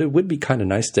stuff. But it would be kind of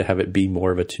nice to have it be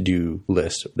more of a to-do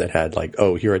list that had like,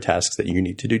 here are tasks that you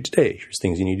need to do today. Here's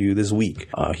things you need to do this week.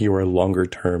 Here are longer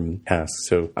term tasks.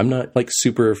 So I'm not like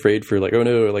super afraid for like, oh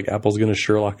no, like Apple's going to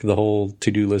Sherlock the whole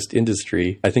to-do list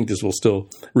industry. I think this will still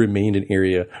remain an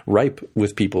area ripe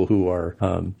with people who are,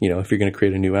 if you're going to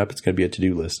create a new app, it's going to be a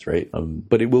to-do list, right?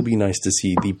 But it will be nice to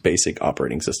see the basic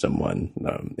operating system one.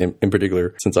 In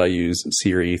particular, since I use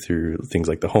Siri through things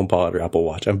like the HomePod or Apple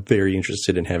Watch, I'm very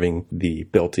interested in having the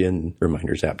built-in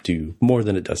Reminders app do more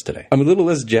than it does today. I'm a little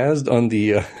less jazzed on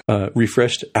the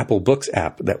refreshed Apple Books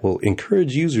app that will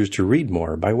encourage users to read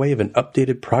more by way of an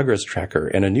updated progress tracker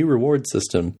and a new reward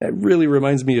system. That really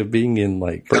reminds me of being in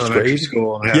like first grade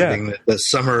school and having the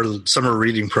summer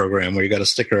reading program where you got a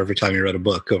sticker every time you read a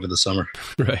book over the summer.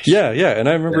 Right. Yeah. And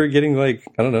I remember getting like,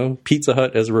 I don't know, Pizza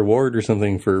Hut as a reward or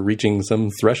something for reaching some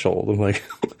threshold. I'm like,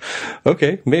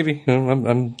 okay, maybe.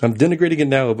 I'm denigrating it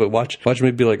now, but watch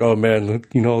me be like, oh man, look,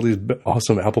 all these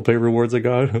awesome Apple Pay rewards I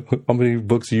got. How many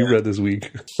books you read this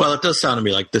week? Well, it does sound to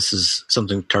me like this is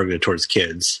something targeted towards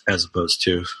kids as opposed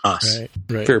to us.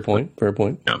 Right. Fair point.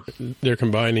 Yeah. They're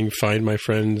combining Find My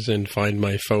Friends and Find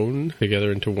My Phone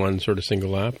together into one sort of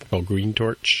single app called Green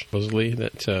Torch, supposedly.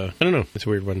 That I don't know. It's a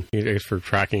weird one. I guess for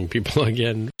tracking people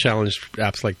again. Challenged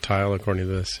apps like Tile, according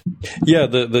to this. Yeah,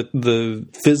 the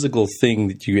physical thing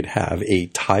that you could have a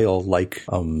Tile-like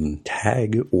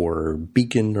tag or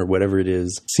beacon or whatever it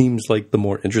is seems like the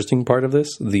more interesting part of this.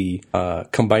 The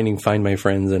combining Find My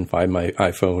Friends and Find My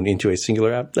iPhone into a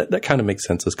singular app, that kind of makes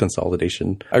sense as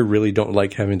consolidation. I really don't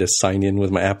like having to sign in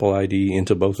with my Apple ID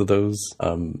into both of those.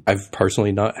 I've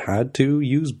personally not had to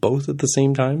use both at the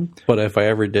same time, but if I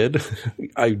ever did,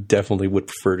 I definitely would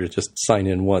prefer to just sign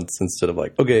in once instead of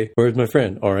like, okay, where's my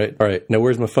friend? All right. Now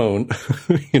where's my phone?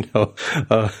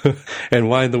 And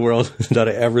why in the world did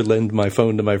I ever lend my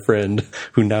phone to my friend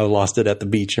who now lost it at the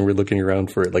beach and we're looking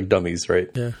around for it like dummies, right?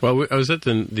 Yeah. Well, I was at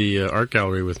the art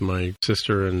gallery with my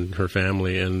sister and her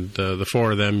family, and the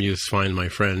four of them used Find My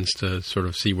Friends to sort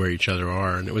of see where each other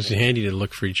are, and it was handy to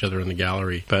look for each other in the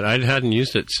gallery. But I hadn't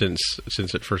used it since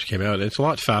it first came out. It's a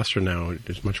lot faster now.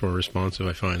 It's much more responsive,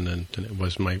 I find, than it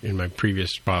was in my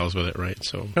previous files with it, right?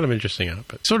 So kind of interesting app.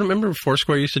 But sort of remember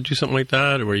Foursquare used to do something like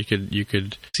that, where you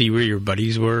could see where your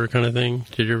buddies were, kind of thing.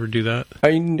 Did you ever do that?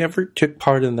 I never took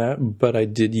part in that, but I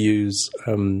did use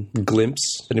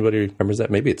Glimpse. Anybody remembers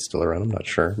that? Maybe it's still around. I'm not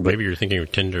sure. But Maybe you're thinking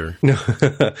of Tinder.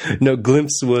 No,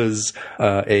 Glimpse was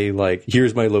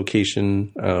here's my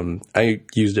location. I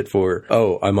used it for,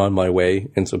 I'm on my way.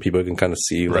 And so people can kind of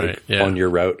see on your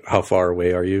route, how far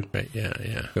away are you? Right,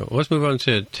 yeah. So let's move on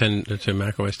to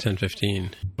macOS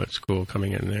 10.15. What's cool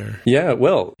coming in there? Yeah,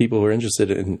 well, people who are interested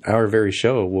in our very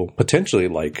show will potentially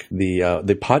like the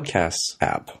podcast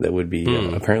app that would be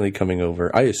apparently coming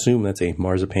over. I assume that's a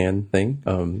Marzipan thing.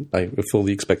 I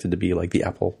fully expect it to be like the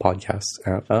Apple Podcast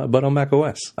app, but on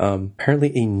macOS.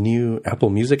 Apparently a new Apple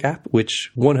Music app,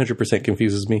 which 100%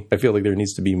 confuses me. I feel like there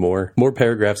needs to be more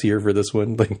paragraphs here for this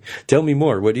one. Like, tell me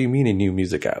more. What do you mean a new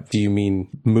music app? Do you mean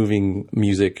moving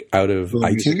music out of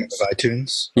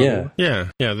iTunes? Yeah.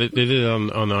 They did it on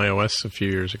iOS a few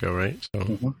years ago, right? So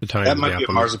that might be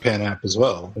a Marzipan app as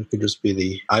well. It could just be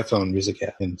the iPhone music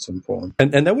app in some form.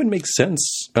 And that would make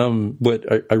sense. But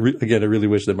I really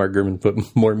wish that Mark Gurman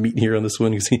put more meat here on this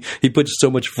one, because he put so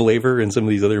much flavor in some of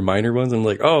these other minor ones. I'm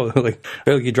like,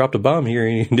 he dropped a bomb here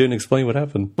and he didn't explain what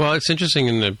happened. Well, it's interesting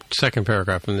in the second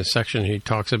paragraph in this section, he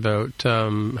talks about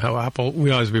how Apple,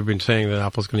 we've been saying that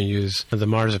Apple's going to use the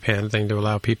Marzipan thing to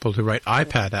allow people to write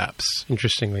iPad apps,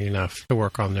 interestingly enough, to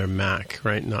work on their Mac,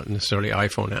 right? Not necessarily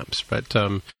iPhone apps, but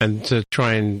and to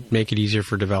try and make it easier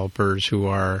for developers who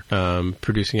are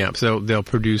producing apps. They'll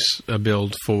produce a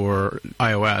build for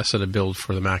iOS and a build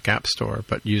for the Mac App Store,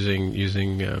 but using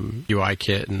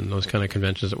UIKit and those kind of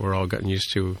conventions that we're all gotten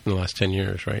used to in the last 10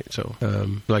 years, right? So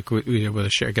like with a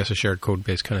shared code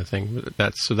base kind of thing.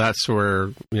 That's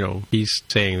where he's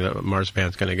saying that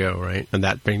Marzipan's going to go, right? And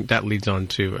that leads on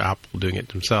to Apple doing it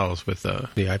themselves with the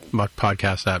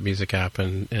podcast app, music app,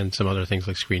 and some other things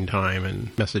like screen time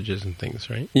and messages and things,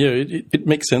 right? Yeah, it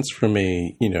makes sense from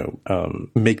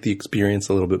make the experience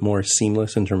a little bit more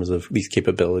seamless in terms of these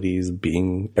capabilities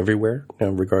being everywhere,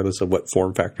 regardless of what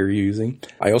form factor you're using.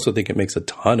 I also think it makes a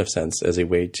ton of sense as a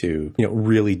way to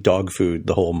really dog food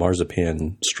the whole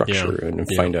Marzipan structure and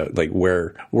find out like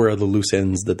where are the loose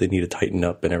ends that they need to tighten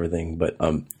up and everything. But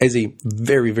as a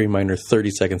very, very minor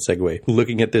 30-second segue,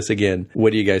 looking at this again,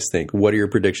 what do you guys think? What are your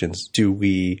predictions? Do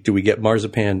we get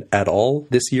Marzipan at all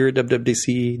this year at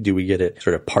WWDC? Do we get it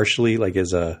sort of partially, like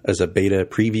as a beta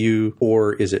preview,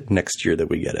 or is it next year that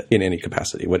we get it in any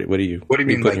capacity? What do you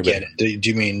mean by get it? Do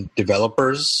you mean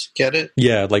developers get it?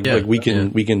 Yeah, like we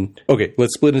can. Okay,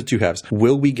 let's split into two halves.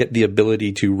 Will we get the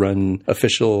ability to run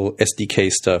official SDK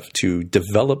stuff to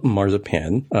develop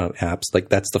Marzipan apps? Like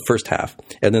that's the first half,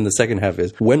 and then the second half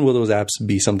is when will those apps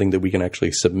be something that we can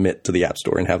actually submit to the App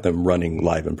Store and have them running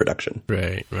live in production?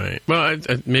 Right. Well,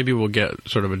 maybe we'll get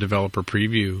sort of a developer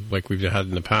preview like we've had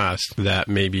in the past. That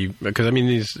maybe because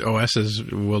these OSs,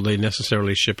 will they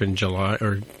necessarily ship in July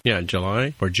or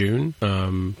June?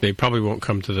 They probably won't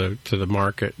come to the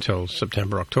market till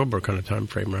September, October kind of time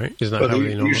frame, right? Isn't that how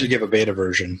they usually give a beta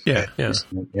version? Yeah. Then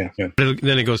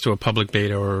it goes to a public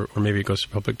beta, or maybe it goes to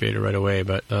public beta right away.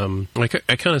 But I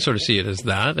kind of sort of see it as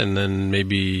that, and then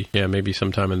maybe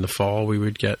sometime in the fall we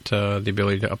would get the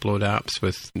ability to upload apps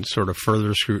with sort of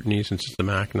further scrutiny, since it's the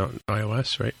Mac, not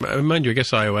iOS, right? Mind you, I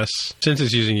guess iOS, since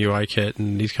it's using UIKit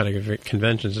and these kind of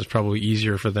conventions, it's probably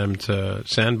easier for them to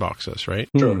sandbox us, right?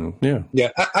 Sure. Yeah.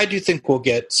 I do think we'll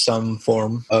get some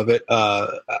form of it.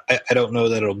 I don't know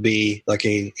that it'll be like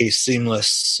a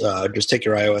seamless. Just take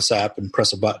your iOS app and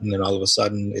press a button, and all of a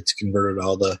sudden it's converted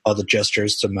all the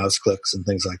gestures to mouse clicks and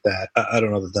things like that. I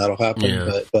don't know that that'll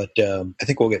happen, but I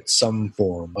think we'll get some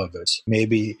form of it.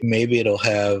 Maybe it'll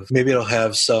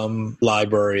have some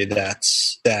library that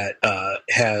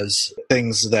has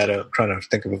things that I'm trying to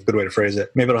think of a good way to phrase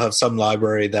it. Maybe it'll have some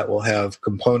library that will have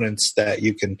components that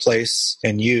you can place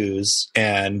and use,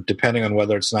 and depending on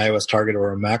whether it's an iOS target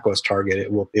or a macOS target,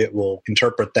 it will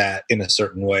interpret that in a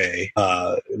certain way,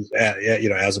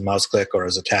 as a mouse click or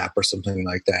as a tap or something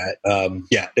like that.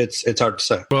 It's hard to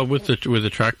say. Well, with the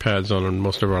trackpads on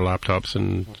most of our laptops,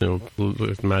 and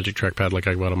with the Magic Trackpad like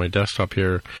I got on my desktop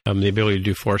here, the ability to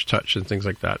do force touch and things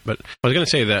like that. But I was going to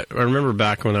say that I remember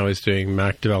back when I was doing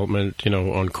Mac development,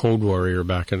 on Code Warrior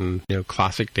back in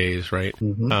classic days, right?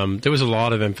 Mm-hmm. There was a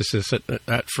lot of emphasis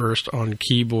at first on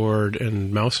keyboard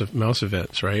and mouse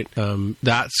events, right? I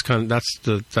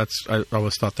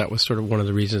always thought that was sort of one of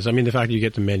the reasons. I mean, the fact you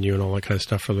get the menu and all that kind of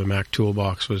stuff for the Mac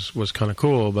toolbox was kind of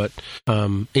cool, but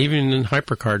even in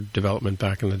HyperCard development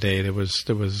back in the day, there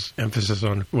was emphasis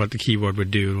on what the keyboard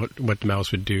would do, what the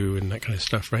mouse would do, and that kind of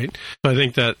stuff, right? So I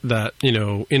think that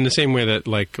in the same way that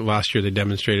like last year they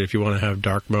demonstrated if you want to have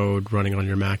dark mode running on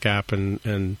your Mac app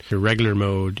and your regular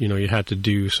mode, you had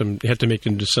to make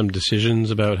some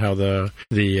decisions about how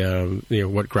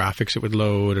what graphics it would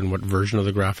load and what version of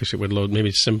the graphics it would load.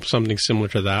 Maybe something similar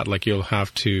to that. Like you'll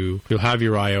have your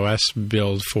iOS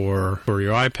build for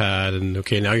your iPad, and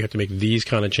okay, now you have to make these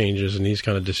kind of changes and these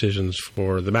kind of decisions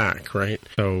for the Mac, right?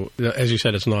 So as you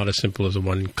said, it's not as simple as a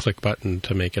one-click button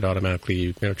to make it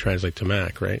automatically translate to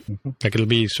Mac, right? Mm-hmm. Like it'll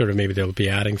be sort of, maybe they'll be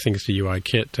adding things to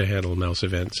UIKit to handle mouse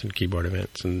events and keyboard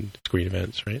events and screen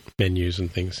events, right? Menus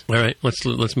and things. All right,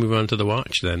 let's move on to the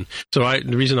watch then. So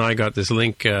the reason I got this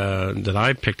link that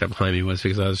I picked up, Jaime, was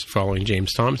because I was following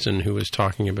James Thompson, who was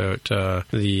talking about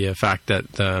the fact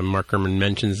that Mark Gurman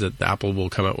mentions that Apple will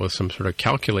come out with some sort of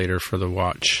calculator for the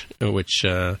watch, to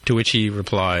which he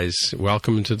replies,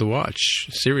 "Welcome to the watch,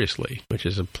 seriously," which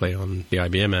is a play on the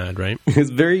IBM ad, right? It's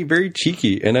very, very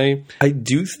cheeky, and I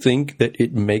do think that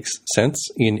it makes sense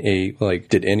in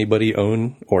did anybody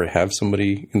own or have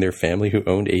somebody in their family who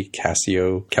owned a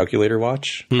Casio calculator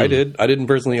watch? I did. I didn't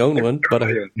personally own one, but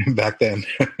back then.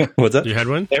 What's that? You had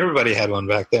one? Everybody had one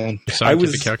back then. I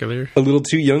was calculator? a little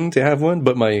too young to have one,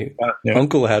 but my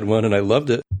uncle had one, and I loved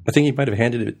it. I think he might have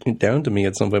handed it down to me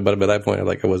at some point, but by that point,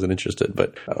 I wasn't interested.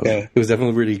 But it was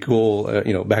definitely really cool.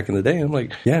 Back in the day, I'm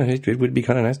like, yeah, it would be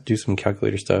kind of nice to do some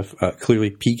calculator stuff.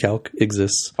 Clearly, pCalc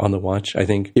exists on the watch. I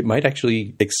think it might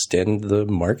actually extend the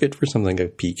market for something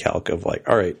like pCalc of like,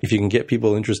 all right, if you can get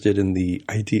people interested in the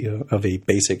idea of a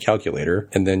basic calculator,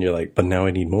 and then you're like, but now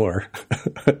I need more.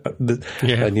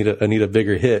 I need a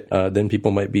bigger hit. Then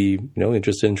people might be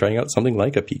interested in trying out something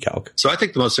like a pCalc. So I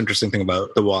think the most interesting thing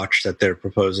about the watch that they're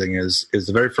proposing is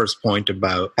the very first point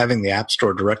about having the App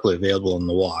Store directly available in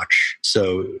the watch.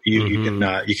 So you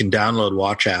can download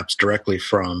watch apps directly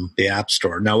from the App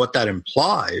Store. Now, what that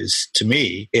implies to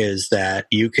me is that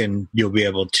you'll be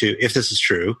able to, if this is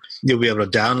true, you'll be able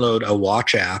to download a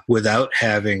watch app without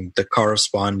having the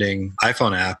corresponding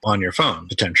iPhone app on your phone,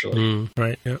 potentially.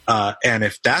 Right. Yeah. And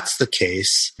if that's the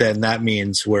case, then that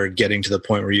means we're getting to the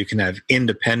point where you can have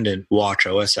independent watch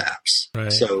OS apps.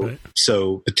 Right,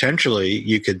 so potentially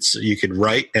you could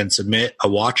write and submit a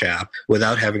watch app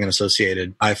without having an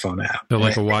associated iPhone app. So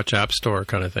like a watch app store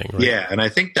kind of thing, right? Yeah, and I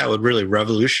think that would really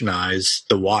revolutionize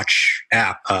the watch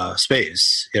app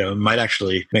space. It might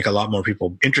actually make a lot more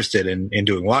people interested in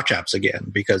doing watch apps again,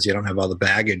 because you don't have all the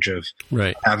baggage of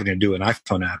having to do an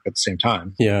iPhone app at the same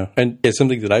time. Yeah, and it's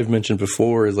something that I've mentioned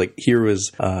before is like, here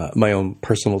was my own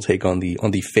personal take on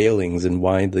the failings and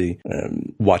why the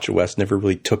watch OS never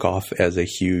really took off as a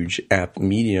huge app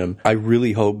medium. I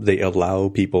really hope they allow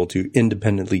people to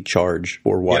independently charge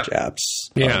for watch apps.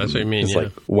 Yeah, that's what I mean. It's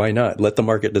like, why not? Let the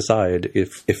market decide.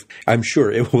 If I'm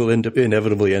sure it will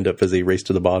inevitably end up as a race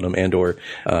to the bottom, and or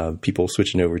people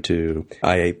switching over to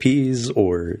IAPs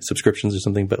or subscriptions or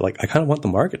something. But like, I kind of want the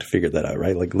market to figure that out,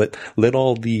 right? Like, let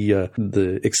all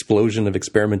the explosion of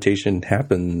experimentation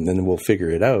happen, and then we'll figure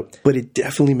it out. But it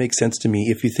definitely makes sense to me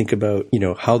if you think about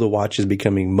how the watch is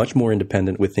becoming much more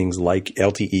independent with things like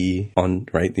LTE on,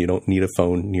 right? You don't need a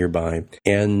phone nearby.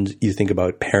 And you think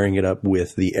about pairing it up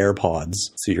with the AirPods.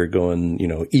 So you're going,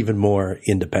 even more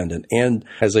independent. And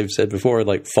as I've said before,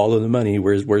 like, follow the money.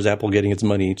 Where's Apple getting its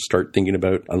money? Start thinking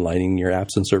about aligning your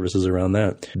apps and services around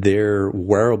that. Their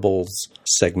wearables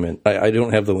segment, I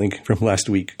don't have the link from last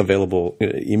week available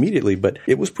immediately, but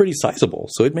it was pretty sizable.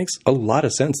 So it makes a lot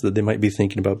of sense that they might be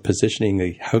thinking about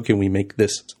positioning how can we make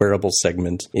this wearable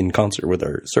segment in concert with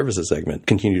our services segment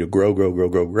continue to grow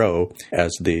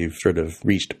as they've sort of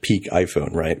reached peak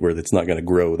iPhone, right? Where it's not going to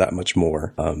grow that much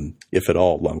more, if at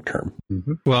all, long term.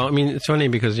 Mm-hmm. Well, I mean, it's funny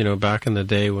because, back in the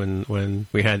day when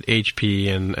we had HP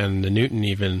and the Newton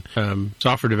even,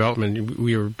 software development,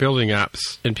 we were building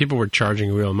apps and people were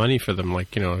charging real money for them,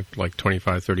 like $25,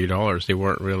 $30. They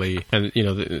weren't really, and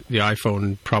the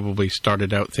iPhone probably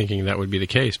started out thinking that would be the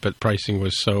case, but pricing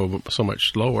was so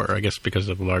much lower, I guess because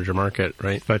of a larger market,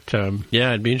 right? But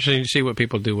it'd be interesting to see what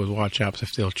people do with watch apps,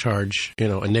 if they'll charge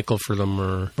a nickel for them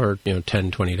or $10,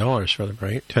 $20 for them,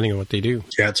 right? Depending on what they do.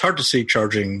 Yeah, it's hard to see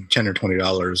charging $10 or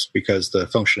 $20 because the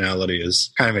functionality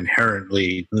is kind of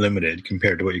inherently limited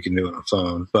compared to what you can do on a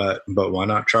phone. But why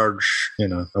not charge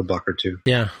a buck or two?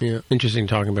 Yeah. Interesting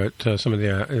talking about some of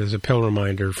the. There's a pill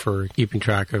reminder for keeping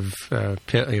track of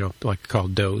like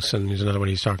called Dose, and there's another one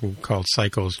he's talking called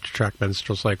Cycles to track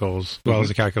menstrual cycles, as well as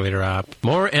a calculator app.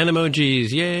 More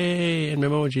Animojis, yay! And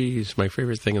memojis, my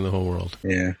favorite thing in the whole world.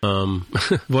 Yeah.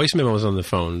 Voice memo is on the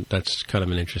phone. That's kind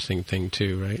of an interesting thing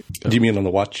too, right? So, do you mean on the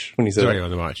watch when you said sorry, that?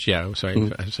 on the watch. Yeah,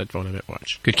 sorry, I said phone, I meant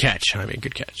watch. Good catch, Jaime.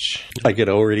 Good catch. I could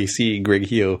already see Greg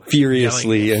Heo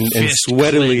furiously and fist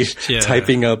sweatily clenched, yeah.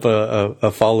 typing up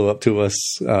a follow-up to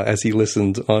us as he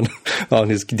listened on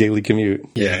his daily commute.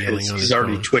 Yeah, yelling on he's his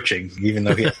already phone. twitching, even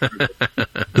though he.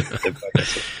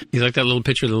 He's like that little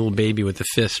picture of the little baby with the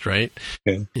fist, right?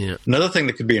 Okay. Yeah. Another thing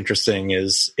that could be interesting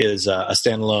is a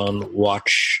standalone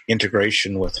watch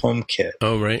integration with HomeKit.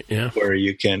 Oh, right. Yeah. Where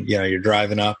you can, you're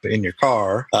driving up in your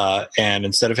car, and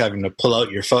instead of having to pull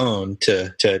out your phone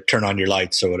to turn on your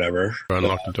lights or whatever, Or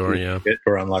unlock the door. Yeah.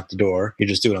 or unlock the door, you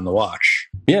just do it on the watch.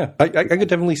 Yeah, I could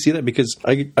definitely see that because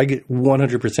I get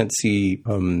 100% see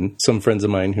some friends of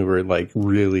mine who are like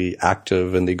really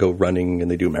active and they go running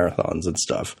and they do marathons and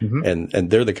stuff, and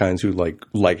they're the kinds who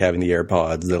like having the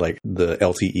AirPods, they like the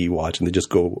LTE watch, and they just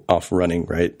go off running,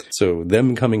 right? So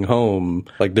them coming home,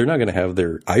 like they're not going to have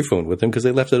their iPhone with them because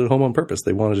they left it at home on purpose.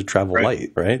 They wanted to travel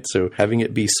light, right? So having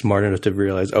it be smart enough to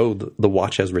realize, oh, the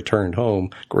watch has returned home.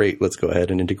 Great, let's go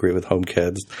ahead and integrate with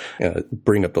HomeKit.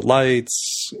 Bring up the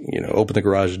lights, open the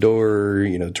garage door,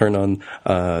 turn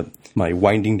on my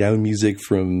winding down music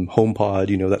from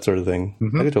HomePod, that sort of thing.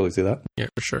 I could totally see that. Yeah,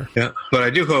 for sure. Yeah, but I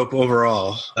do hope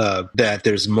overall that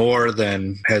there's more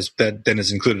than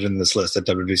is included in this list at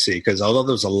WWDC, because although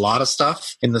there's a lot of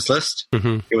stuff in this list,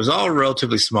 it was all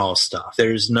relatively small stuff.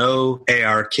 There's no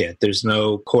AR kit, there's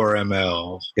no Core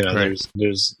ML, Right.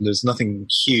 there's nothing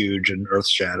huge and earth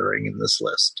shattering in this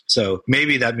list. So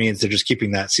maybe that means they're just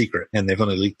keeping that secret and they've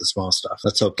only leaked the small stuff.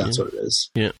 Let's hope that's what it is.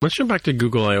 Yeah. Let's jump back to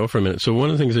Google I/O for a minute. So one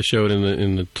of the things they showed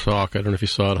in the talk, I don't know if you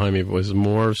saw it, Jaime, but was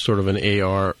more sort of an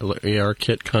AR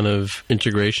kit kind of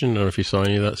integration. I don't know if you saw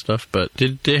any of that stuff, but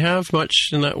did they have much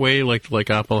in that way, like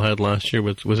Apple had last year?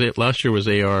 Last year was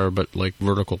AR, but like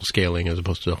vertical scaling as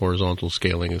opposed to horizontal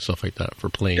scaling and stuff like that for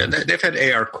planes. Yeah, they've had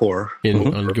AR Core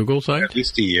on Google side? at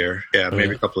least a year. Yeah,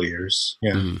 maybe a couple of years.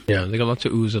 Yeah. Yeah, they got lots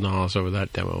of oohs and ahs over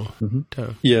that demo.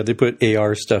 Yeah, they put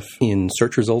AR stuff in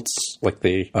search results. Like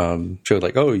they showed,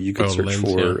 like, oh, you could search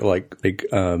lens, for like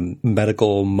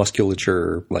medical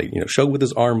musculature, like show what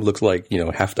this arm looks like,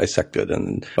 half dissected,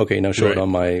 and okay, now show it on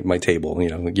my table. You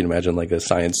can imagine like a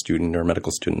science student or a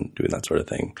medical student doing that sort of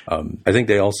thing. I think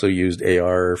they also used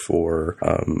AR for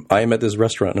I am at this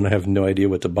restaurant and I have no idea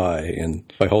what to buy, and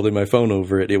by holding my phone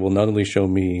over it, it will not only show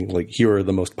me like here are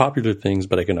the most popular things,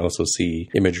 but I can also see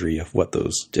imagery of what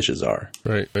those dishes are.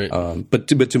 Right. But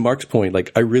to Mark's point,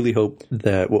 like I really hope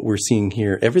that what we're seeing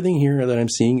here, everything here that I'm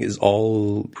seeing is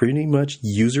all pretty much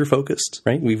user focused,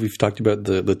 right? We've talked about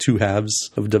the two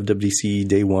halves of WWDC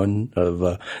day one of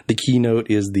the keynote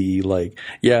is the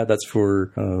that's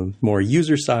for more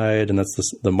user side, and that's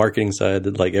the marketing side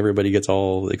that like everybody gets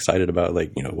all excited about,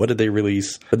 like what did they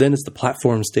release? But then it's the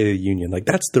platform State of the Union, like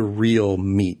that's the real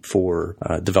meat for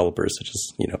developers, such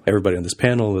as everybody on this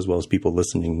panel as well as people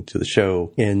listening to the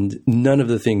show. And none of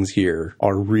the things here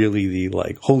are really the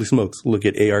like, holy smokes, look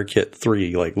at ARKit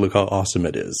 3, like look how awesome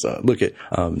it is. Look at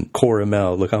Core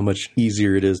ML, look how much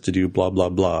easier it is to do blah blah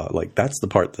blah. Like that's the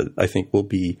part that I think will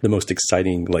be the most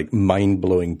exciting, like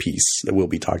mind-blowing piece that we'll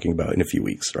be talking about in a few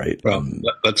weeks, right? Well,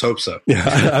 let's hope so. Yeah,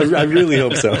 I really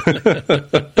hope so.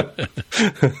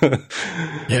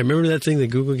 Yeah, remember that thing that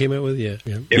Google came out with? Yeah.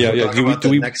 If we're talking about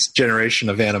the next generation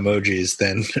of Animojis,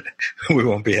 then we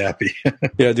won't be happy.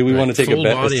 Yeah, do we want to take full a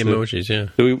bet? Full body emojis, yeah.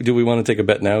 Do we want to take a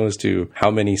bet now as to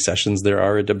how many sessions there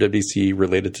are at WWDC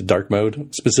related to dark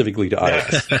mode, specifically to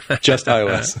iOS? Just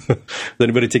iOS. Did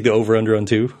anybody take the over-under on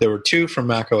 2? There were 2 from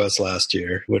macOS last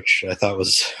year, which I thought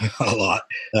was a lot.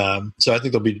 So I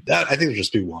think there'll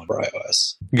just be 1 for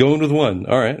iOS. Going with 1.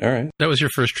 All right. That was your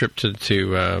first trip to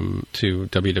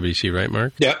WWDC, right,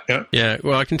 Mark? Yeah. Yeah,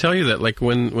 well, I can tell you that, like,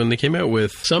 when they came out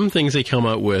with some things they come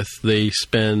out with, they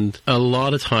spend a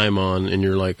lot of time on, and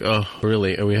you're like, oh,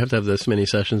 really? And we have to have this many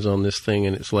sessions on this thing,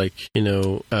 and it's like,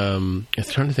 I'm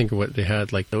trying to think of what they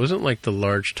had. Like, it wasn't like the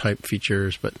large type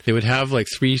features, but they would have like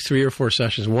three or four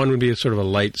sessions. One would be a sort of a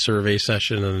light survey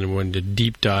session, and then one to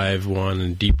deep dive 1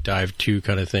 and deep dive 2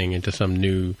 kind of thing into some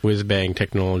new whiz-bang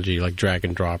technology like drag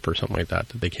and drop or something like that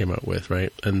they came out with,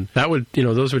 right? And that would,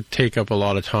 those would take up a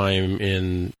lot of time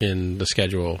in the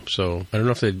schedule. So I don't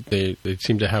know if they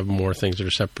seem to have more things that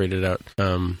are separated out.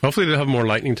 Hopefully they'll have more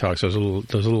lightning talks. Those little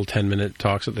 10-minute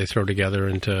talks that they throw together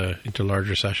into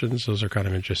larger sessions. Those are kind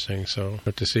of interesting. So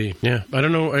what to see. Yeah, I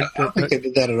don't know. I don't think they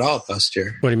did that at all last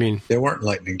year. What do you mean? There weren't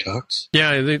lightning talks.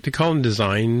 Yeah, they call them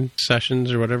design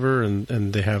sessions or whatever, and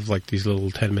they have like these little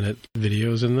 10-minute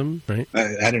videos in them, right?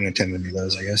 I didn't attend any of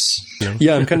those, I guess.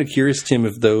 Yeah, I'm kind of curious, Tim,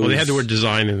 if those... Well, they had the word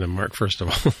design in them, Mark, first of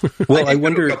all. Well, I did go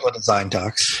to wonder. a couple of design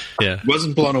talks. Yeah.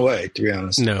 Wasn't blown away, to be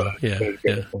honest. No, yeah.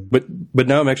 But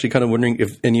now I'm actually kind of wondering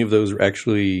if any of those are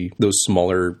actually those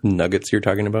smaller nuggets you're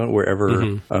talking about were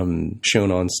ever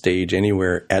shown on stage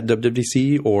anywhere at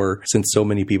WWDC, or since so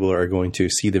many people are going to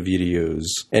see the videos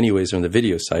anyways on the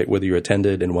video site, whether you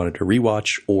attended and wanted to rewatch,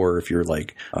 or if you're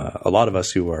like a lot of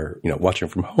us who are watching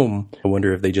from home, I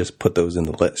wonder if they just put those in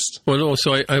the list. Well, no.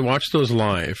 So I watched those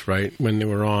live, right, when they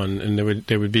were on, and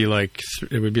they would be like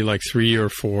 3 or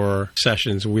 4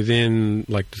 sessions within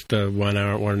like the 1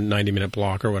 hour, 90-minute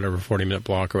block or whatever, 40-minute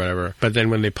block or whatever. But then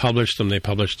when they published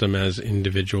them as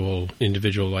individual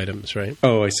items, right?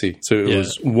 Oh, I see. So it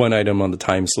was one item on the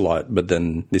time slot, but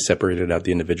then they separated out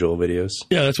the individual videos.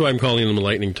 Yeah, that's why I'm calling them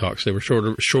lightning talks. They were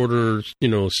shorter,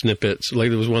 snippets. Like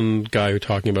there was one guy who was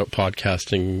talking about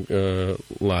podcasting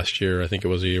last year, I think it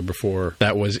was a year before.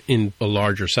 That was in a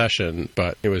larger session,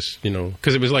 but it was,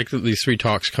 because it was like these 3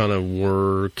 talks kind of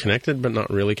were connected, but not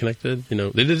really connected.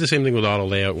 They did the same thing with auto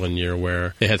layout one year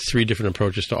where they had 3 different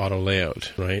approaches to auto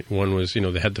layout, right? One was,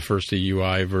 they had the first the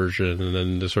UI version and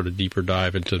then the sort of deeper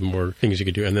dive into more things you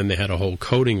could do. And then they had a whole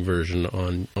coding version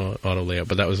on auto layout,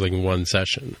 but that was like one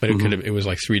session. But it was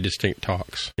like 3 distinct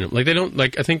talks. Like they don't,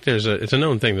 like, I think it's a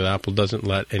known thing that Apple doesn't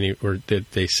let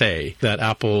they say that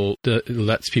Apple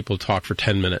lets people talk for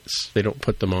 10 minutes. They don't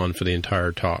put them on for the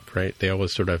entire talk, right? They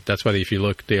always that's why if you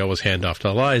look, they always hand off to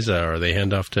Eliza, or they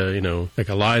hand off to, like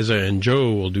Eliza and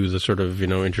Joe will do the sort of,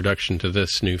 introduction to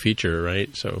this new feature,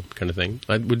 right? So kind of thing.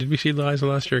 Did we see Eliza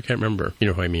last year? I can't remember. You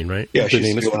know who I mean, right? Yeah,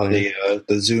 she's on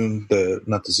the Zoom,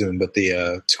 not the Zoom, but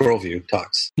the Scroll View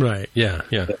talks. Right. Yeah,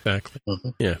 exactly. Mm-hmm.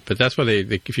 Yeah, but that's why they,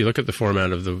 if you look at the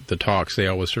format of the talks, they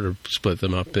always sort of split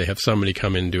them up. They have somebody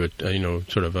come in, do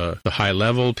sort of a high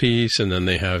level piece, and then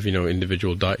they have,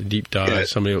 individual deep dive. Yeah,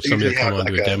 somebody will come on,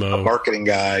 do a demo. A marketing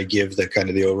guy give the kind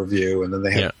of the overview, and then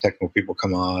they have technical people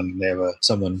come on, and they have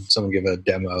someone give a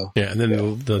demo. Yeah, and then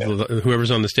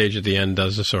whoever's on the stage at the end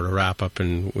does a sort of wrap up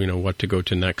and what to go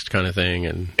to next kind of thing.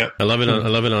 And I love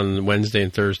it on Wednesday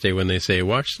and Thursday when they say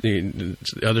watch the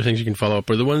other things you can follow up,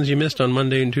 or the ones you missed on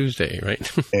Monday and Tuesday, right?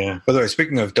 Yeah. By the way,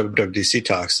 speaking of WWDC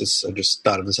talks, I just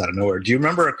thought of this out of nowhere. Do you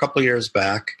remember a couple of years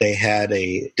back they had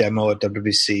a demo at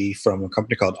WWDC from a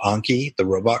company called Anki, the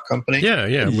robot company? Yeah.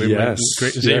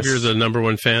 Xavier, the number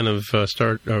one fan of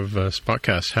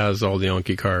Spotcast, has all the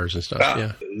Anki cars and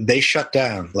stuff. They shut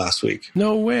down last week.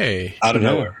 No way. Out of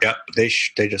nowhere. Yep. They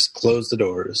just closed the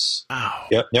doors. Wow.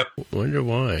 Yep. Wonder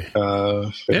why.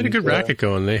 They had a good racket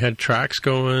going. They had tracks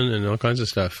going and all kinds of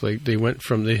stuff. Like they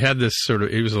had this sort of,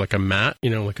 it was like a mat,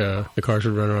 like the cars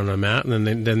would run around on a mat, and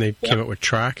then they came up with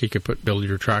track. You could build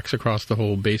your tracks across the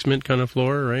whole basement kind of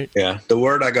floor, right? Yeah. The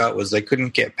word I got was they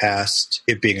couldn't get past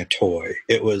it being a toy.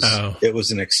 It was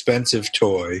an expensive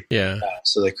toy. Yeah.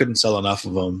 So they couldn't sell enough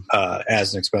of them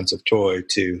as an expensive toy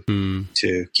to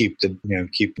keep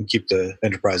the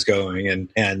enterprise going,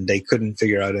 and they couldn't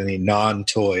figure out any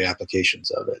non-toy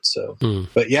applications of it. So,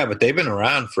 but they've been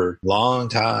around for a long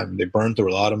time. They burned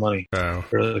through a lot of money. Wow.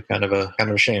 Really kind of a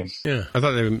shame. Yeah. I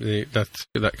thought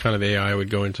that kind of AI would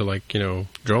go into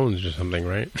drones or something,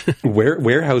 right?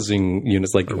 Warehousing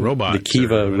units like robots, the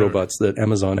Kiva robots that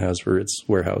Amazon has for its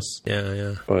warehouse.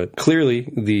 Yeah. But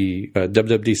clearly the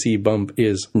WWDC bump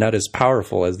is not as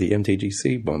powerful as the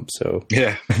MTGC bump. So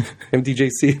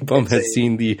MTGC bump has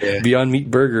seen the Beyond Meat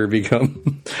Burger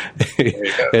become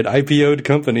an IPO'd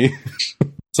company.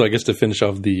 So I guess to finish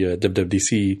off the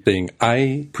WWDC thing,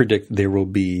 I predict there will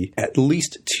be at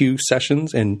least 2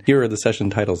 sessions, and here are the session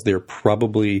titles. They're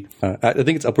probably, I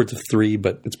think it's upwards of 3,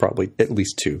 but it's probably at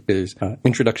least 2. There's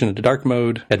Introduction to Dark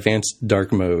Mode, Advanced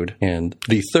Dark Mode, and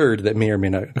the third that may or may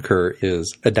not occur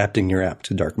is Adapting Your App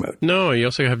to Dark Mode. No, you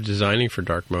also have Designing for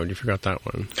Dark Mode. You forgot that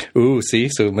one. Ooh, see?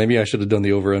 So maybe I should have done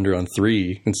the over-under on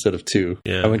 3 instead of 2.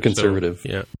 Yeah, I went conservative.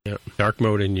 So, yeah. Dark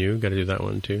Mode and you, got to do that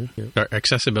one too. Yeah.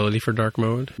 Accessibility for Dark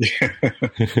Mode. What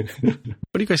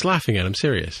are you guys laughing at? I'm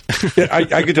serious.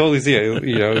 I could totally see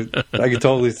it. I could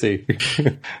totally see.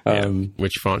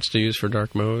 Which fonts to use for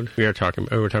dark mode? We're talking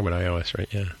about iOS, right?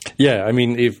 Yeah. Yeah. I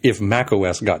mean, if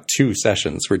macOS got 2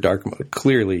 sessions for dark mode,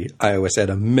 clearly iOS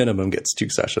at a minimum gets 2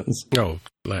 sessions. Oh,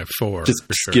 like 4. Just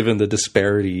for sure. Given the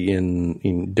disparity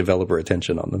in developer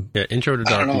attention on them. Yeah. Intro to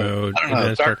dark mode. I don't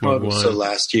know. Dark mode was so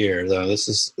last year, though.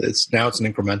 Now it's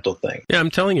an incremental thing. Yeah,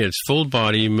 I'm telling you, it's full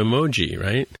body Memoji,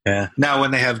 right? Yeah. Now,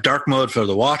 when they have dark mode for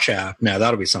the Watch app, now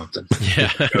that'll be something.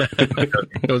 Yeah.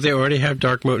 Oh, they already have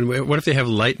dark mode. What if they have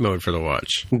light mode for the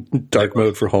Watch? Dark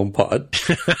mode for HomePod.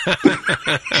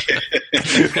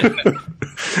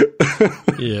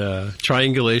 Yeah.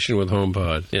 Triangulation with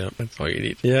HomePod. Yeah, that's all you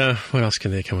need. Yeah. What else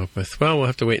can they come up with? Well, we'll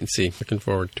have to wait and see. Looking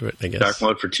forward to it, I guess. Dark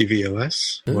mode for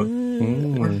tvOS?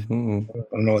 I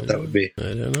don't know what that would be.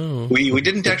 I don't know. We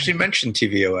didn't actually mention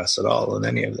tvOS at all in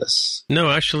any of this. No,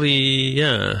 actually,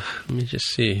 yeah. Let me just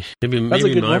see. Maybe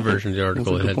my version of the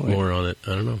article had more on it.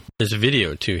 I don't know. There's a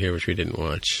video too here which we didn't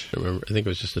watch. I think it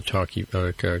was just a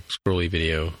scrolly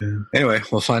video. Yeah. Anyway,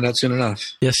 we'll find out soon enough.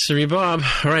 Yes, sir, Bob.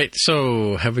 All right.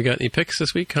 So, have we got any picks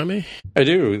this week, Jaime? I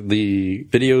do. The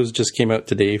videos just came out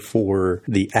today for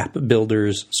the App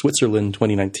Builders Switzerland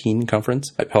 2019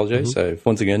 conference. I apologize. I've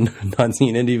once again not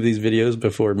seen any of these videos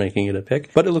before making it a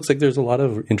pick, but it looks like there's a lot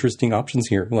of interesting options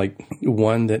here. Like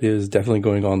one that is definitely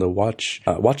going on the watch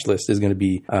list is going to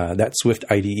be That Swift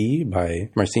IDE by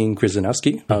Marcin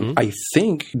Krzyzanowski. I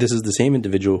think this is the same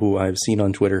individual who I've seen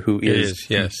on Twitter who is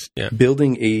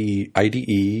building a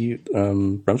IDE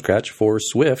from scratch for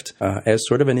Swift as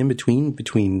sort of an in-between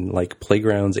between like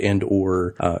Playgrounds and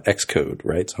or Xcode,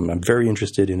 right? So I'm very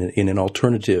interested in an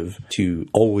alternative to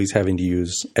always having to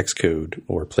use Xcode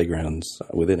or Playgrounds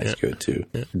within Xcode to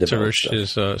develop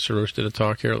stuff. Sarosh did a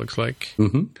talk here, it looks like.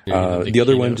 The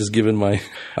other one, just given my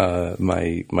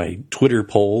my Twitter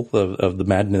poll of the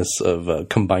madness of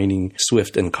combining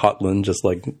Swift and Kotlin, just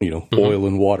like oil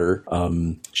and water,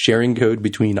 sharing code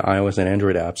between iOS and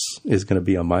Android apps is going to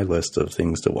be on my list of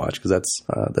things to watch because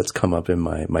that's come up in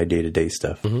my day-to-day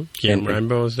stuff. And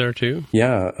Rambo is there too.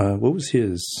 Yeah, what was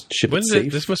his Ship It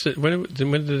Safe? When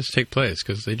did this take place?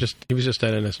 Because he was just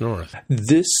at NS North.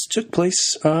 This took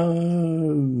place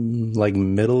like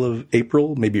middle of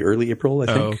April, maybe early April, I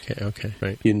think. Oh, okay,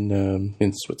 right.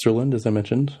 In Switzerland, as I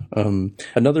mentioned.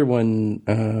 Another one,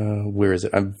 where is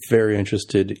it? I'm very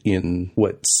interested in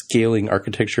what scaling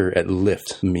architecture at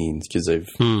Lyft means because I've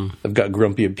got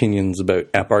grumpy opinions about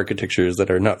app architectures that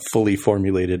are not fully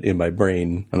formulated in my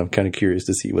brain, and I'm kind of curious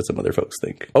to see what some other folks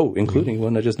think. Oh, including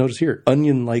one I just noticed here,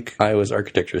 Onion-like iOS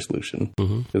architecture solution.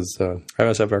 Because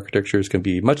iOS app architectures can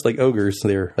be much like ogres;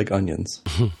 they're like onions.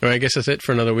 Well, I guess that's it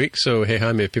for another week. So, hey,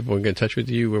 Jaime, if people want to get in touch with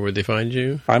you, where would they find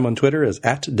you? I'm on Twitter as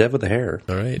 @DevWithAHair.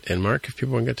 All right, and Mark, if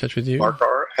people want to get in touch with you, Mark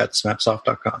R at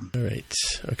snapsoft.com. All right.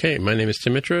 Okay, my name is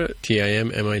Tim Mitra,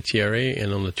 TIMMITRA,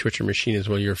 and on the Twitcher machine is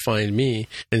where you'll find me.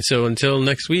 And so until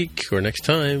next week or next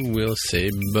time, we'll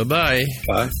say bye-bye.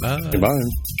 Bye. Bye. Goodbye.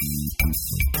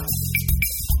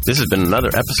 This has been another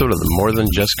episode of the More Than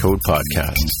Just Code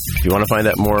podcast. If you want to find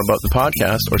out more about the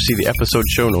podcast or see the episode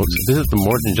show notes, visit the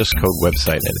More Than Just Code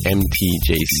website at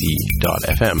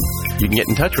mtjc.fm. You can get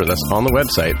in touch with us on the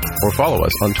website or follow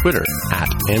us on Twitter at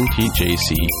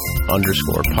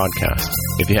mtjc_podcast.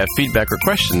 If you have feedback or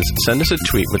questions, send us a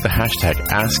tweet with the hashtag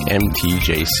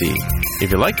AskMTJC.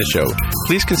 If you like the show,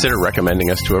 please consider recommending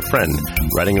us to a friend,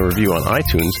 writing a review on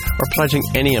iTunes, or pledging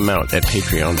any amount at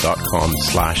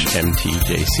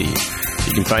patreon.com/mtjc.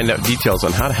 You can find out details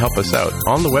on how to help us out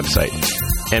on the website,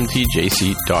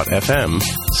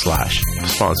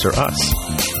 mtjc.fm/sponsor us.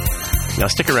 Now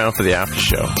stick around for the after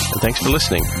show, and thanks for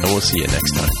listening, and we'll see you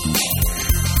next time.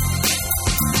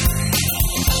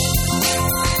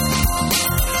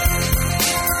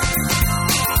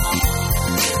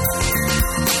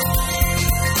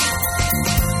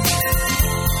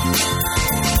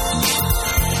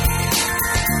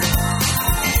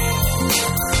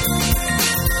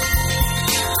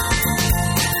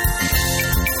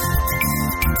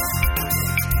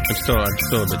 I'm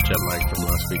still a bit jet lagged from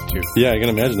last week, too. Yeah, I can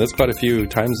imagine. That's quite a few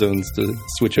time zones to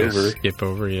switch over. Skip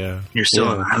over, yeah. You're still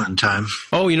on island time.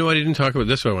 Oh, you know what? I didn't talk about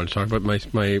this. I want to talk about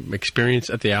my experience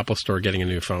at the Apple Store getting a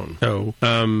new phone. So,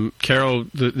 Carol,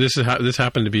 this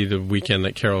happened to be the weekend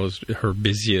that Carol is her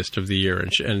busiest of the year,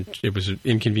 and it was an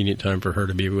inconvenient time for her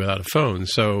to be without a phone.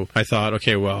 So I thought,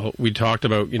 okay, well, we talked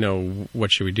about, what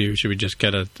should we do? Should we just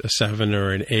get a 7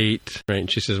 or an 8? Right?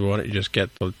 And she says, well, why don't you just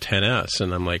get the 10S?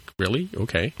 And I'm like, really?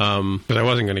 Okay. Because I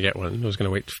wasn't going to get one. I was going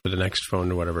to wait for the next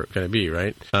phone or whatever it's going to be,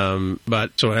 right? But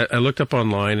so I looked up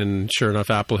online, and sure enough,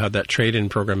 Apple had that trade-in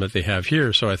program that they have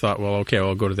here. So I thought, well, okay,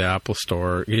 I'll go to the Apple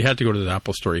Store. You had to go to the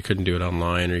Apple Store. You couldn't do it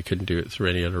online, or you couldn't do it through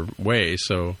any other way.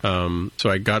 So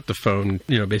I got the phone.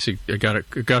 Basically, I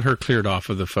got her cleared off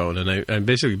of the phone, and I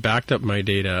basically backed up my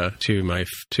data to my.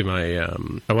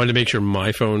 I wanted to make sure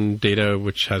my phone data,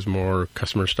 which has more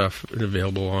customer stuff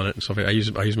available on it and stuff. I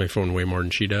use my phone way more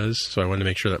than she does, so I wanted to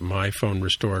make sure that my phone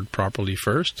restored properly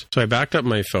first. So I backed up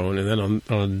my phone, and then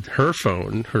on her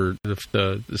phone,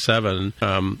 the 7,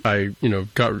 I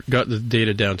got the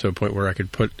data down to a point where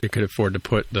it could afford to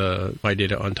put my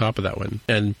data on top of that one.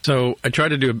 And so I tried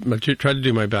to do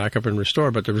my backup and restore,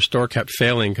 but the restore kept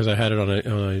failing because I had it on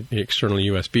an external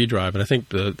USB drive, and I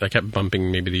think I kept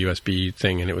bumping maybe the USB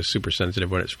thing, and it was super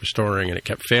sensitive when it's restoring, and it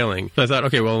kept failing. So I thought,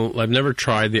 okay, well, I've never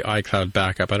tried the iCloud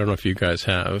backup. I don't know if you guys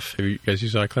have. Have you guys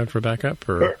used iCloud for backup?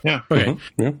 Or? Sure, yeah. Okay.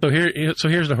 Mm-hmm. So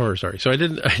here's the horror story. So I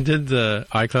did the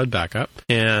iCloud backup,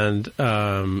 and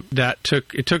that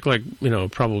took like,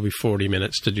 probably 40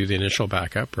 minutes to do the initial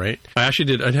backup, right? I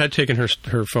had taken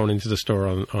her phone into the store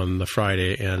on the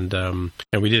Friday, and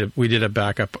we did a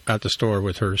backup at the store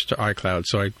with hers to iCloud.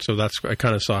 So I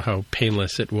kind of saw how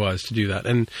painless it was to do that.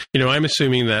 And I'm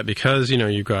assuming that because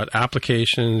you've got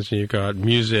applications, you've got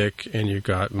music, and you've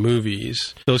got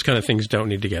movies, those kind of things don't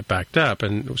need to get backed up.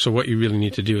 And so what you really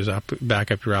need to do is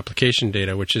back up your application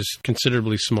data, which is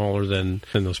considerably smaller than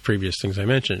those previous things I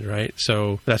mentioned, right?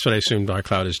 So that's what I assumed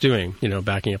iCloud is doing,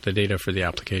 backing up the data for the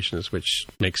applications, which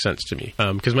makes sense to me.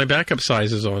 Because my backup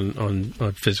sizes on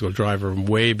physical drive are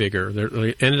way bigger.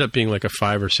 They ended up being like a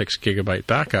 5 or 6 gigabyte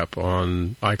backup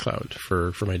on iCloud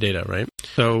for my data, right?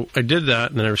 So I did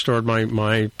that, and then I restored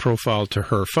my profile to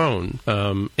her phone,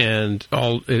 and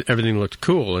everything looked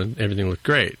cool and everything looked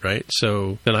great, right?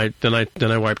 So then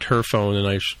I wiped her phone and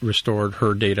I restored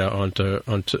her data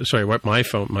I wiped my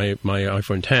phone, my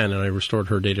iPhone 10, and I restored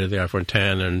her data to the iPhone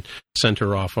 10 and sent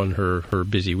her off on her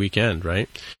busy weekend, right?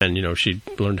 And she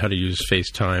learned how to use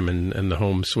FaceTime and the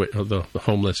home the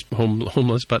homeless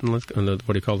button, and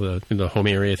what do you call the home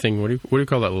area thing? What do you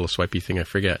call that little swipey thing? I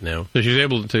forget now. So she was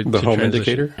able to home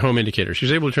indicator. Home indicator. She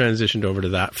was able to transition over to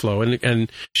that flow,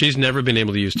 and she's never been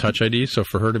able to use Touch ID. So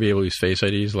for her to be able to use Face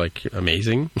ID is like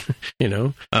amazing,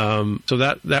 So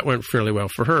that went fairly well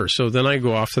for her. So then I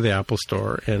go off to the Apple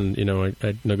Store, and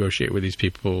I negotiate with these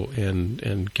people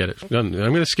and get it done.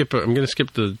 I'm going to skip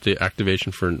the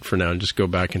activation for now and just go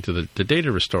back into the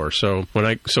data restore. So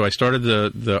I started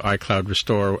the iCloud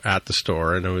restore at the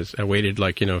store, and I waited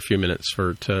like a few minutes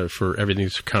for everything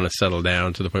to kind of settle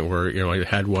down to the point where I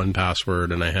had one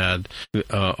password and I had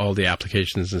all the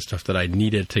applications and stuff that I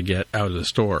needed to get out of the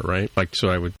store, right? Like, so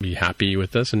I would be happy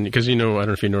with this, and because I don't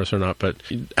know if you noticed or not, but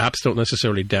apps don't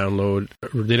necessarily download,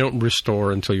 they don't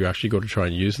restore until you actually go to try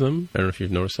and use them. I don't know if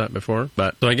you've noticed that before,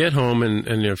 but so I get home and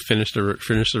finish the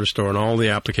restore, and all the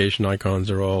application icons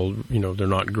are all they're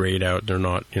not grayed out, they're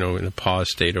not in a pause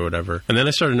state or whatever. And then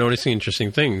I started noticing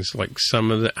interesting things, like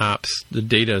some of the apps, the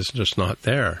data is just not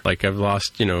there. Like I've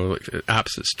lost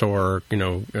apps that store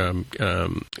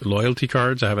loyalty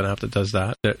cards. I have an app that does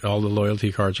that all the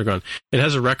loyalty cards are gone. It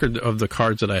has a record of the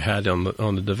cards that I had on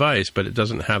the device, but it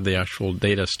doesn't have the actual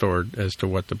data stored as to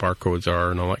what the barcodes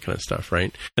are and all that kind of stuff,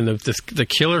 right? And the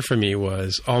killer for me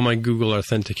was all my Google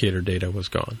Authenticator data was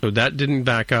gone. So that didn't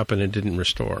back up and it didn't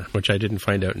restore, which I didn't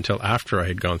find out until after I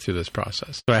had gone through this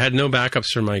process. So I had no backups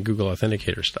for my Google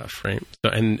Authenticator stuff, right?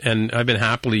 So, and I've been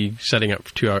happily setting up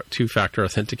two-factor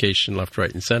authentication left,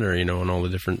 right, and center, on all the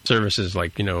different services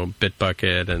like,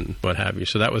 Bitbucket and what have you.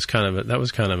 So that was kind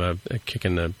of a kick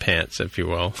in the pants, if you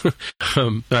will.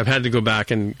 I've had to go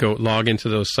back and go log into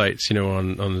those sites,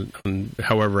 on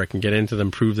however I can get into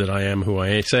them, prove that I am who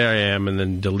I say I am, and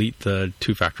then delete the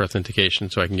two-factor authentication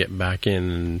so I can get back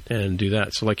in and do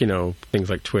that. So like, things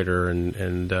like Twitter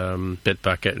and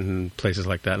Bitbucket and places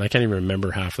like that. And I can't even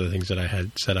remember half of the things that I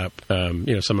had set up.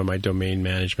 Some of my domain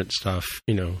management stuff,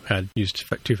 had used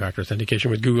two-factor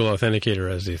authentication with Google Authenticator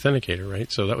as the authenticator,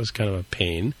 right? So that was kind of a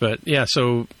pain. But yeah,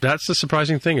 so that's the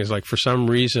surprising thing is like for some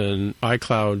reason,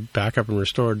 iCloud backup and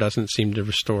restore doesn't seem to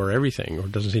restore everything or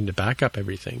doesn't seem to back up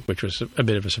everything, which was a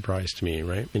bit of a surprise to me,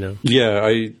 right? Yeah,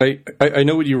 I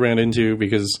know what you ran into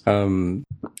because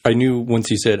I knew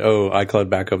once you said, iCloud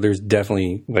backup, there's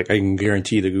definitely, like, I can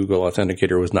guarantee the Google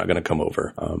Authenticator was not going to come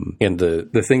over. And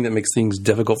the thing that makes things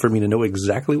difficult for me to know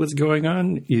exactly what's going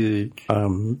on is,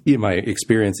 in my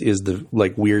experience, is the,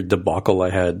 like, weird debacle I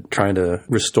had trying to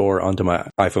restore onto my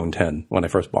iPhone 10 when I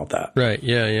first bought that. Right,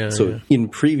 yeah. So in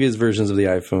previous versions of the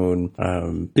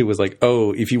iPhone, it was like,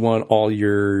 if you want all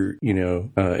your,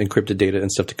 encrypted data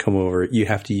and stuff to come over, you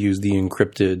have to use the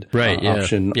encrypted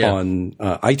option on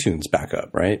iTunes backup,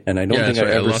 right? And I don't think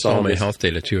I ever lost saw all my health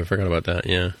data too. I forgot about that.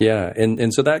 Yeah. Yeah.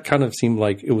 And so that kind of seemed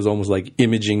like it was almost like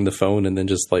imaging the phone and then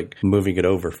just like moving it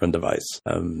over from device.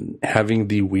 Having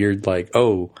the weird like,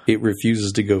 it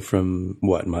refuses to go from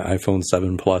my iPhone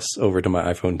 7 Plus over to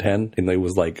my iPhone 10. And it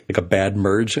was like a bad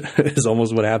merge is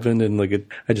almost what happened. And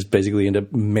I just basically ended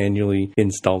up manually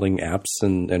installing apps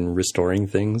and restoring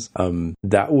things.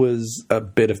 That was a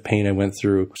bit of pain I went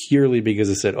through purely because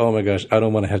I said, oh my gosh, I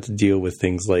don't want to have to deal with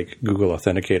things like Google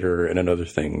Authenticator Authenticator and other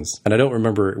things. And I don't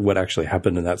remember what actually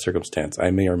happened in that circumstance.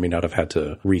 I may or may not have had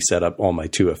to reset up all my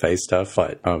 2FA stuff,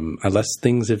 but unless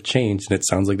things have changed, and it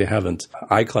sounds like they haven't,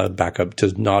 iCloud backup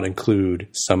does not include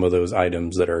some of those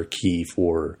items that are key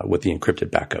for what the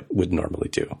encrypted backup would normally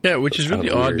do. Yeah, which is really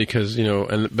odd because,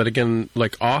 but again,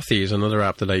 like Authy is another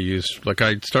app that I use. Like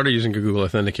I started using Google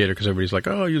Authenticator because everybody's like,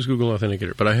 oh, use Google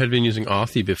Authenticator. But I had been using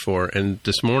Authy before, and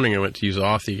this morning I went to use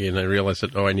Authy and I realized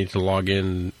that, I need to log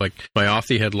in. Like my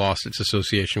Authy had lost its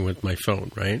association with my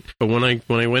phone, right? But when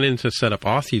I went in to set up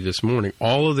Authy this morning,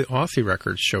 all of the Authy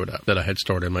records showed up that I had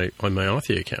stored on my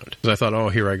Authy account. Because I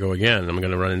thought, here I go again. I'm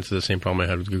going to run into the same problem I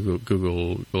had with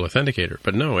Google Authenticator.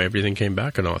 But no, everything came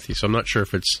back on Authy. So I'm not sure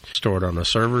if it's stored on a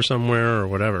server somewhere or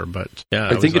whatever. But yeah,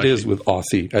 I think it is with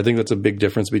Authy. I think that's a big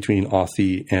difference between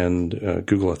Authy and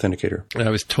Google Authenticator. I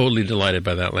was totally delighted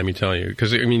by that, let me tell you.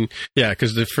 Because,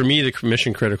 for me, the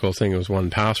mission critical thing was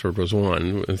 1Password was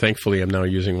one. And thankfully, I'm now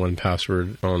using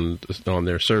 1Password on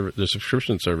their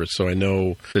subscription service. So I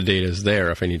know the data is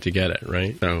there if I need to get it,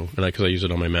 right? So, because I use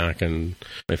it on my Mac and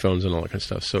my phones and all that kind of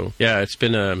stuff. So yeah, it's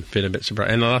been a bit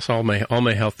surprising. And that's all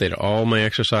my health data, all my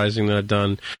exercising that I've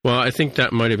done. Well, I think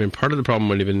that might have been part of the problem.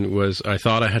 Was I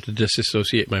thought I had to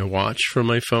disassociate my watch from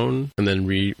my phone and then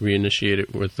reinitiate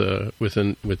it with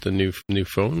the new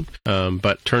phone.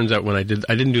 But turns out when I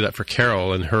didn't do that for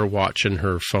Carol, and her watch and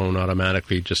her phone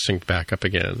automatically just synced back up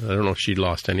again. I don't know if she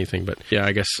lost anything, but yeah,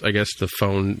 I guess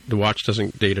the watch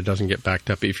data doesn't get backed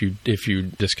up if you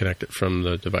disconnect it from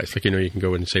the device. Like, you can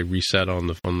go in and say reset on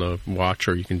the watch,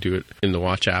 or you can do it in the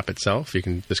watch app itself. You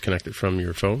can disconnect it from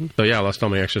your phone. So yeah, I lost all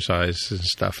my exercise and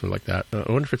stuff and like that.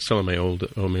 I wonder if it's still on my old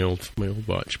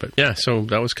watch. But yeah, so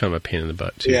that was kind of a pain in the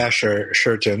butt too. Yeah, sure,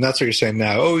 Tim. That's what you're saying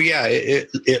now. Oh yeah,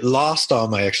 it lost all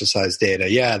my exercise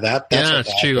data. Yeah, that's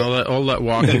it's true. All that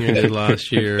walking I did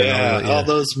last year. All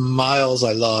those miles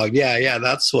I logged. Yeah,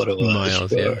 that's what it was.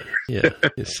 Miles, yeah.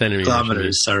 Centimeters.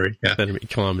 Kilometers, sorry. Yeah.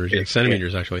 Kilometers, yeah.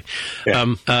 Centimeters, actually.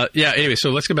 Yeah. Anyway,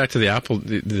 so let's go back to the Apple,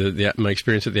 my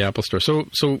experience at the Apple Store. So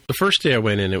the first day I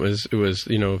went in, it was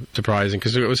surprising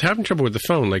because I was having trouble with the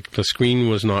phone. Like the screen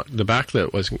was not, the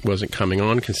backlit wasn't coming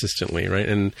on consistently, right?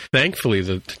 And thankfully,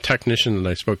 the technician that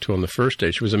I spoke to on the first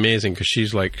day, she was amazing because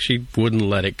she wouldn't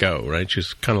let it go, right?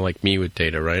 She's kind of like me with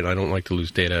data, right? I don't like to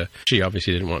lose data. She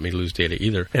obviously didn't want me to lose data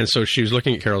either. And so she was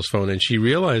looking at Carol's phone and she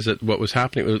realized that what was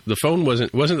happening, the phone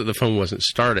wasn't that the phone wasn't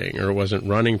starting or wasn't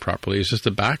running properly. It's just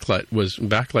the backlight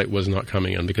was not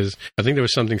coming on because I think there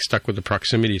was something stuck with the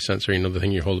proximity sensor, the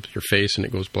thing you hold up to your face and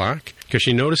it goes black. Because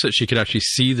she noticed that she could actually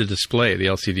see the display, the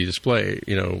LCD display,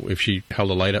 if she held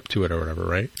a light up to it or whatever,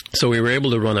 right? So we were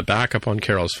able to run a backup on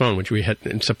Carol's phone, which we had,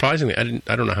 and surprisingly,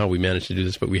 I don't know how we managed to do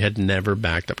this, but we had never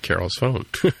backed up Carol's phone,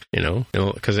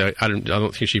 because I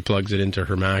don't think she plugs it into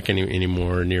her Mac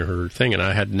anymore near her thing, and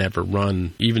I had never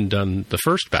even done the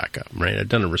first backup, right? I'd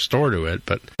done a restore to it,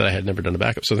 but I had never done a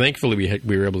backup. So thankfully we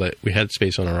had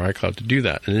space on our iCloud to do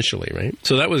that initially, right?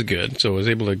 So that was good. So I was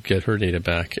able to get her data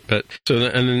back. But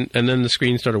and then the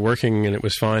screen started working and it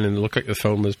was fine and it looked like the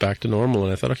phone was back to normal.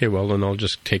 And I thought, okay, well then I'll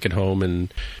just take it home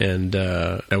and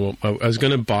I was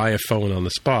going to buy a phone on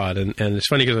the spot. And it's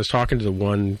funny because I was talking to the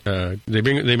one they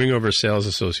bring over a sales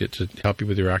associate to help you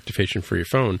with your activation for your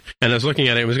phone. And I was looking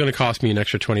at it. It was going to cost me an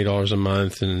extra $20 a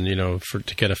month, and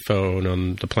to get a phone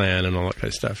on the plan and all that kind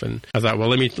of stuff. And I thought, well,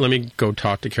 let me go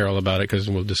talk to Carol about it because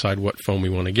we'll decide what phone we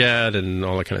want to get and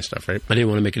all that kind of stuff, right? I didn't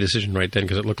want to make a decision right then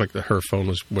because it looked like her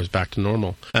phone was back to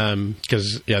normal.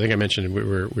 Because I think I mentioned we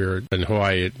were in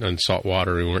Hawaii on salt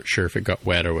water. We weren't sure if it got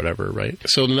wet or whatever, right?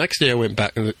 So the next day I went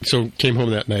back, so came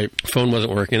home that night. Phone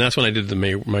wasn't working. And that's when I did the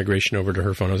migration over to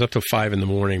her phone. I was up till 5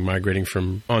 a.m. migrating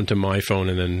onto my phone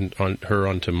and then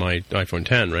onto my iPhone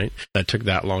 10, right? That took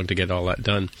that long to get all that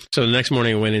done. So the next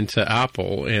morning I went into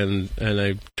Apple and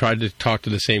I tried to talk to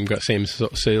the same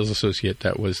sales associate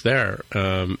that was there,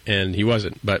 and he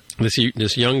wasn't. But this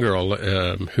young girl,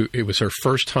 who it was her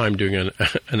first time doing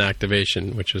an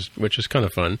activation, which is kind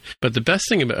of fun. But the best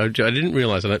thing about I didn't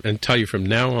realize, and tell you from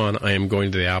now on, I am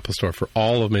going to the Apple Store for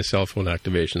all of my cell phone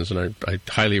activations, and I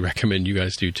highly recommend you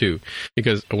guys do too,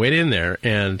 because I went in there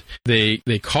and they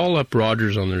call up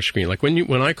Rogers on their screen. Like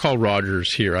when I call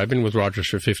Rogers here, I've been with Rogers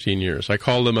for 15 years. I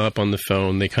call them up on the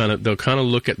phone. They'll kind of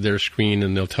look at their screen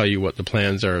and they'll tell you what the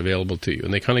plans are available to you,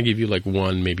 and they kind of give you like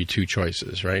one, maybe two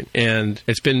choices, right? And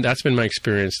that's been my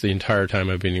experience the entire time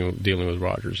I've been dealing with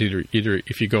Rogers. Either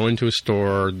if you go into a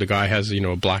store, the guy has,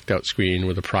 a blacked out screen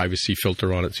with a privacy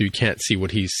filter on it, so you can't see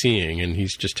what he's seeing, and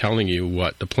he's just telling you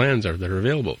what the plans are that are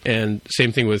available. And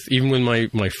same thing with, even with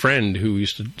my friend who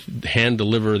used to hand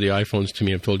deliver the iPhones to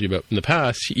me, I've told you about in the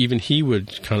past, even he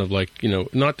would kind of like,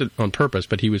 not on purpose,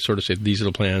 but he would sort of say, these are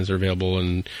the plans that are available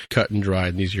and cut and dried,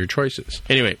 and these are your choices.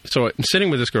 Anyway, so I'm sitting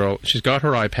with this girl, she's got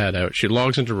her iPad out, she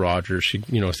logs into Rogers, she,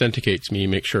 authenticates me,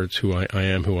 makes sure it's who I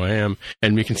am,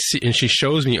 and we can see, and she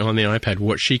shows me on the iPad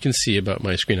what she can see about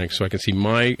my screen. So I can see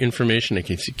my information, I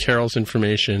can see Carol's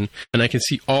information, and I can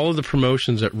see all of the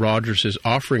promotions that Rogers is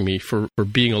offering me for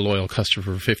being a loyal customer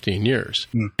for 15 years.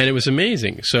 And it was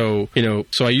amazing. So,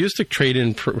 so I used the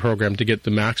trade-in program to get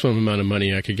the maximum amount of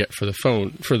money I could get for the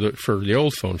phone, for the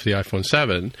old phone, for the iPhone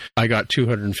 7. I got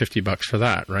 $250 for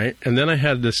that, right? And then I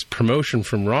had this promotion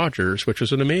from Rogers, which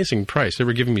was an amazing price. They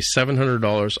were giving me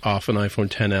 $700 off an iPhone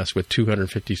XS with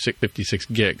 256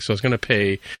 gigs. So I was going to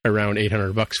pay around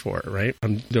 $800 for it, right?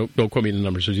 Don't quote me the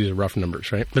numbers. These are rough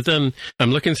numbers, right? But then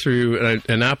I'm looking through,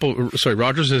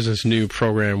 Rogers has this new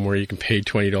program where you can pay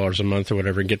 $20 a month or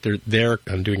whatever and get their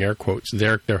I'm doing air quotes,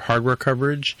 their hardware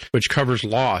coverage, which covers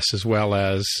loss as well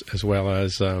as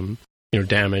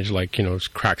damage like,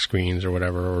 cracked screens or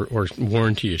whatever, or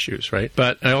warranty issues, right?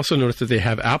 But I also noticed that they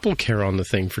have Apple Care on the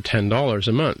thing for $10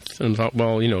 a month. And I thought,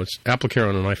 well, it's Apple Care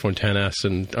on an iPhone XS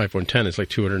and iPhone 10 is like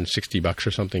 $260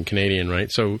 or something Canadian,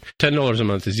 right? So $10 a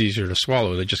month is easier to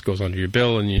swallow. It just goes onto your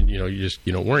bill and you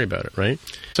don't worry about it, right?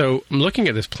 So I'm looking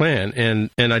at this plan and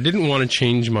I didn't want to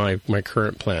change my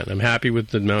current plan. I'm happy with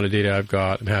the amount of data I've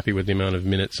got. I'm happy with the amount of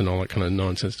minutes and all that kind of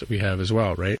nonsense that we have as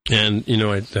well, right? And,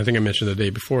 I think I mentioned the day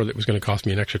before that it was going to cost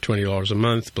me an extra $20 a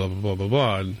month, blah, blah, blah, blah,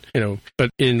 blah. But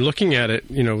in looking at it,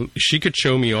 she could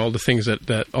show me all the things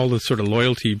that all the sort of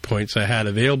loyalty points I had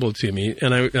available to me.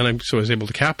 And I was able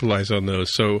to capitalize on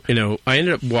those. So, I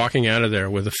ended up walking out of there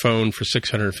with a phone for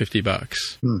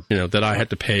 $650, that I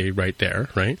had to pay right there,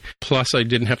 right? Plus I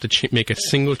didn't have to make a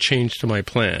single change to my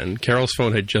plan. Carol's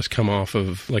phone had just come off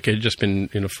of, it had just been,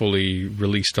 fully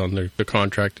released on the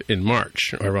contract in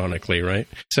March, ironically, right?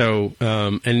 So,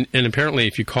 and apparently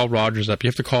if you call Rogers up, you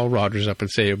have to call Rogers up and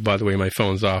say, by the way, my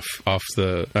phone's off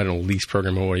the, lease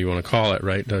program or what do you want to call it,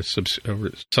 right? The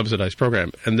subsidized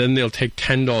program. And then they'll take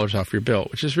 $10 off your bill,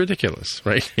 which is ridiculous,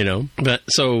 right? But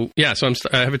so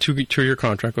I have a two-year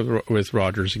contract with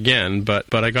Rogers again, but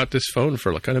I got this phone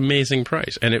for like an amazing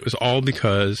price. And it was all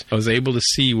because I was able to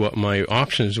see what my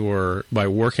options were by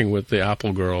working with the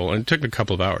Apple girl. And it took a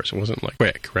couple of hours. It wasn't like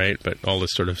quick, right? But all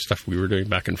this sort of stuff we were doing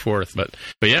back and forth. But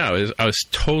yeah, I was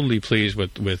totally pleased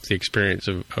with the experience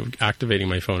of activating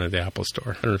my phone at the Apple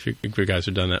Store. I don't know if you guys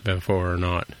have done that before or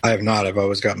not. I have not. I've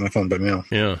always gotten my phone by mail.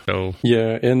 Yeah. So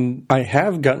yeah, and I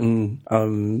have gotten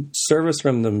service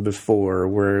from them before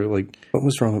where, like, what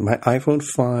was wrong with my iPhone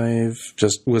 5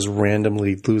 just was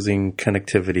randomly losing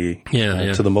connectivity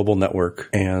to the mobile network.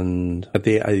 And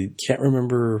I can't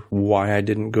remember why I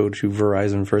didn't go to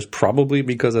Verizon first. Probably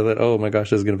because I thought, oh my gosh,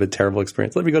 this is going to be a terrible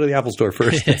experience. Let me go to the Apple Store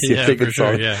first and see if they can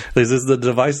solve it. Is this the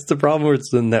device that's the problem or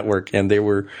it's the network? And they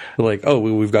were like, oh,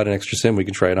 we've got an extra SIM. We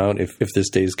can try it out. If this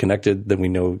stays connected, then we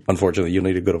know, unfortunately, you'll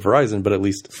need to go to Verizon. But at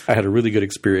least I had a really good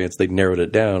experience. They narrowed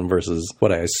it down versus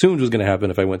what I assumed was going to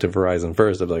happen if I went to Verizon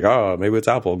first. I'd be like, oh, maybe it's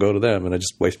Apple. Go to them. And I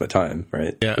just waste my time,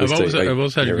 right? Yeah, I've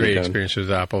always had a great experience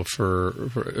with Apple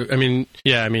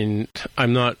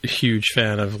I'm not a huge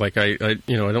fan of, like, I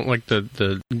don't like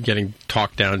the getting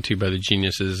talked down to by the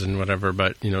geniuses and whatever,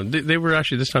 but, they were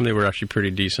actually, this time they were actually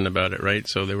pretty decent about it, right?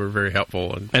 So they were very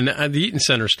helpful. And the Eaton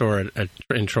Centre store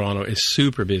in Toronto is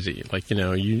super busy. Like,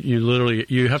 you literally,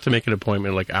 you have to make an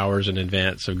appointment like hours in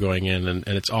advance of going in, and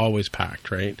it's always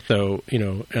packed, right? So,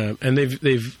 and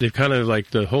they've kind of,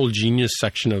 like, the whole Genius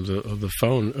section of the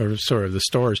phone, or sorry, the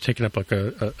store is taken up like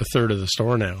a third of the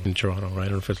store now in Toronto, right? I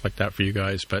don't know if it's like that for you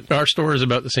guys, but our store is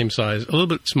about the same size, a little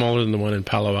bit smaller than the one in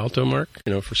Palo Alto, Mark,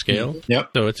 for scale.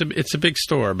 Yep. So it's a big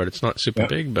store, but it's not super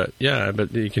big, but yeah,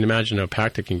 but you can imagine how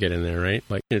packed it can get in there, right?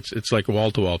 Like, it's like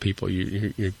wall-to-wall people.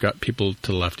 You've got people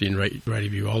to the left and right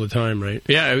of you all the time, right?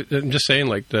 But yeah, I'm just saying,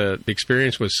 like, the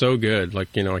experience was so good. Like,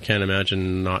 I can't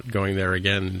imagine not going there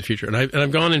again in the future. And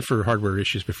I've gone in for hardware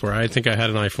issues before. I think I had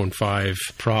an iPhone 5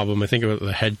 problem. I think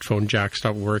the headphone jack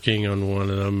stopped working on one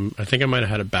of them. I think I might have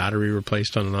had a battery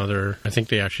replaced on another. I think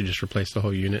they actually just replaced the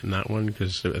whole unit in that one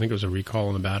because I think it was a recall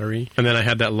on the battery. And then I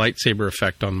had that lightsaber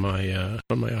effect on my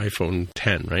iPhone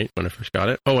 10, right, when I first got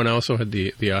it. Oh, and I also had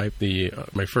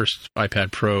my first iPad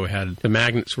iPad Pro had the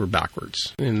magnets were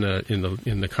backwards in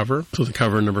the cover, so the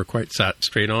cover never quite sat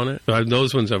straight on it. So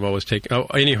those ones I've always taken. Oh,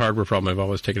 any hardware problem, I've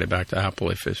always taken it back to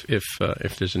Apple if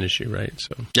there's an issue, right?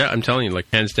 So yeah, I'm telling you, like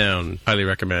hands down, highly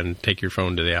recommend take your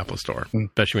phone to the Apple Store,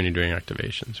 especially when you're doing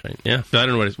activations, right? Yeah. So I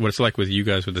don't know what it's like with you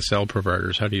guys with the cell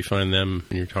providers. How do you find them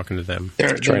when you're talking to them?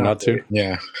 Try not to.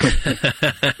 Yeah.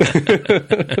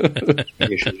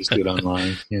 You should just do it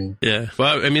online. Yeah.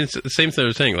 Well, I mean, it's the same sort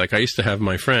of thing. Like I used to have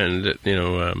my friend,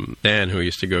 Dan, who I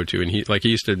used to go to, and he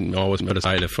used to always put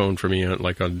aside a phone for me on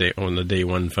the day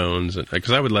one phones,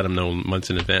 because I would let him know months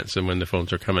in advance and when the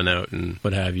phones are coming out and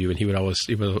what have you, and he would always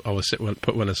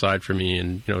put one aside for me,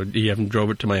 and he even drove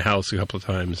it to my house a couple of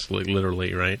times, like,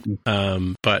 literally, right?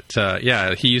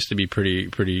 Yeah, he used to be pretty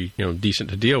decent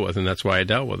to deal with, and that's why I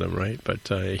dealt with him, right? But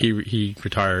he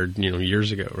retired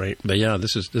years ago, right? But yeah,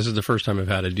 this is the first time I've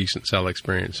had a decent cell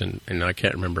experience, and I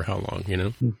can't remember how long,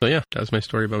 So yeah, that's my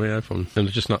story about my iPhone. I'm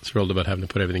just not thrilled about having to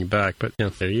put everything back, but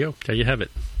there you go. There you have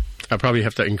it. I'll probably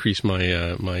have to increase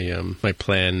my my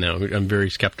plan now. I'm very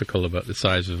skeptical about the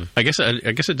size of. I guess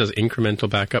it does incremental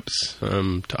backups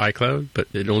to iCloud, but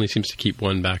it only seems to keep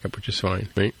one backup, which is fine,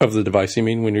 right? Of the device, you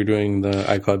mean, when you're doing the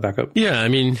iCloud backup? Yeah, I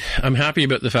mean, I'm happy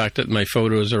about the fact that my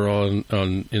photos are all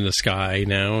in the sky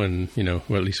now, and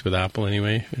well, at least with Apple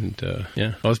anyway. And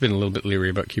yeah, I've always been a little bit leery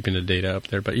about keeping the data up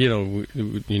there, but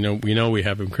we know we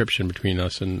have encryption between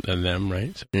us and them,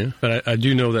 right? So, yeah, but I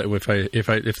do know that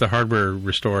if the hardware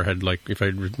restore had if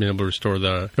I'd been able to restore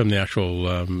from the actual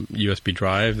USB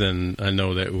drive, then I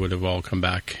know that it would have all come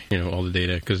back, all the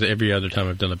data, because every other time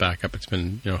I've done a backup, it's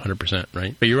been 100%,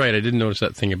 right? But you're right, I didn't notice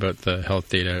that thing about the health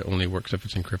data only works if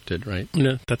it's encrypted, right?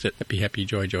 No, that's it. Happy,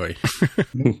 joy.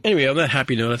 Anyway, on that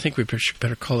happy note, I think we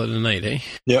better call it a night, eh?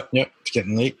 Yep. It's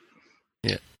getting late.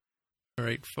 Yeah. All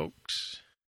right, folks.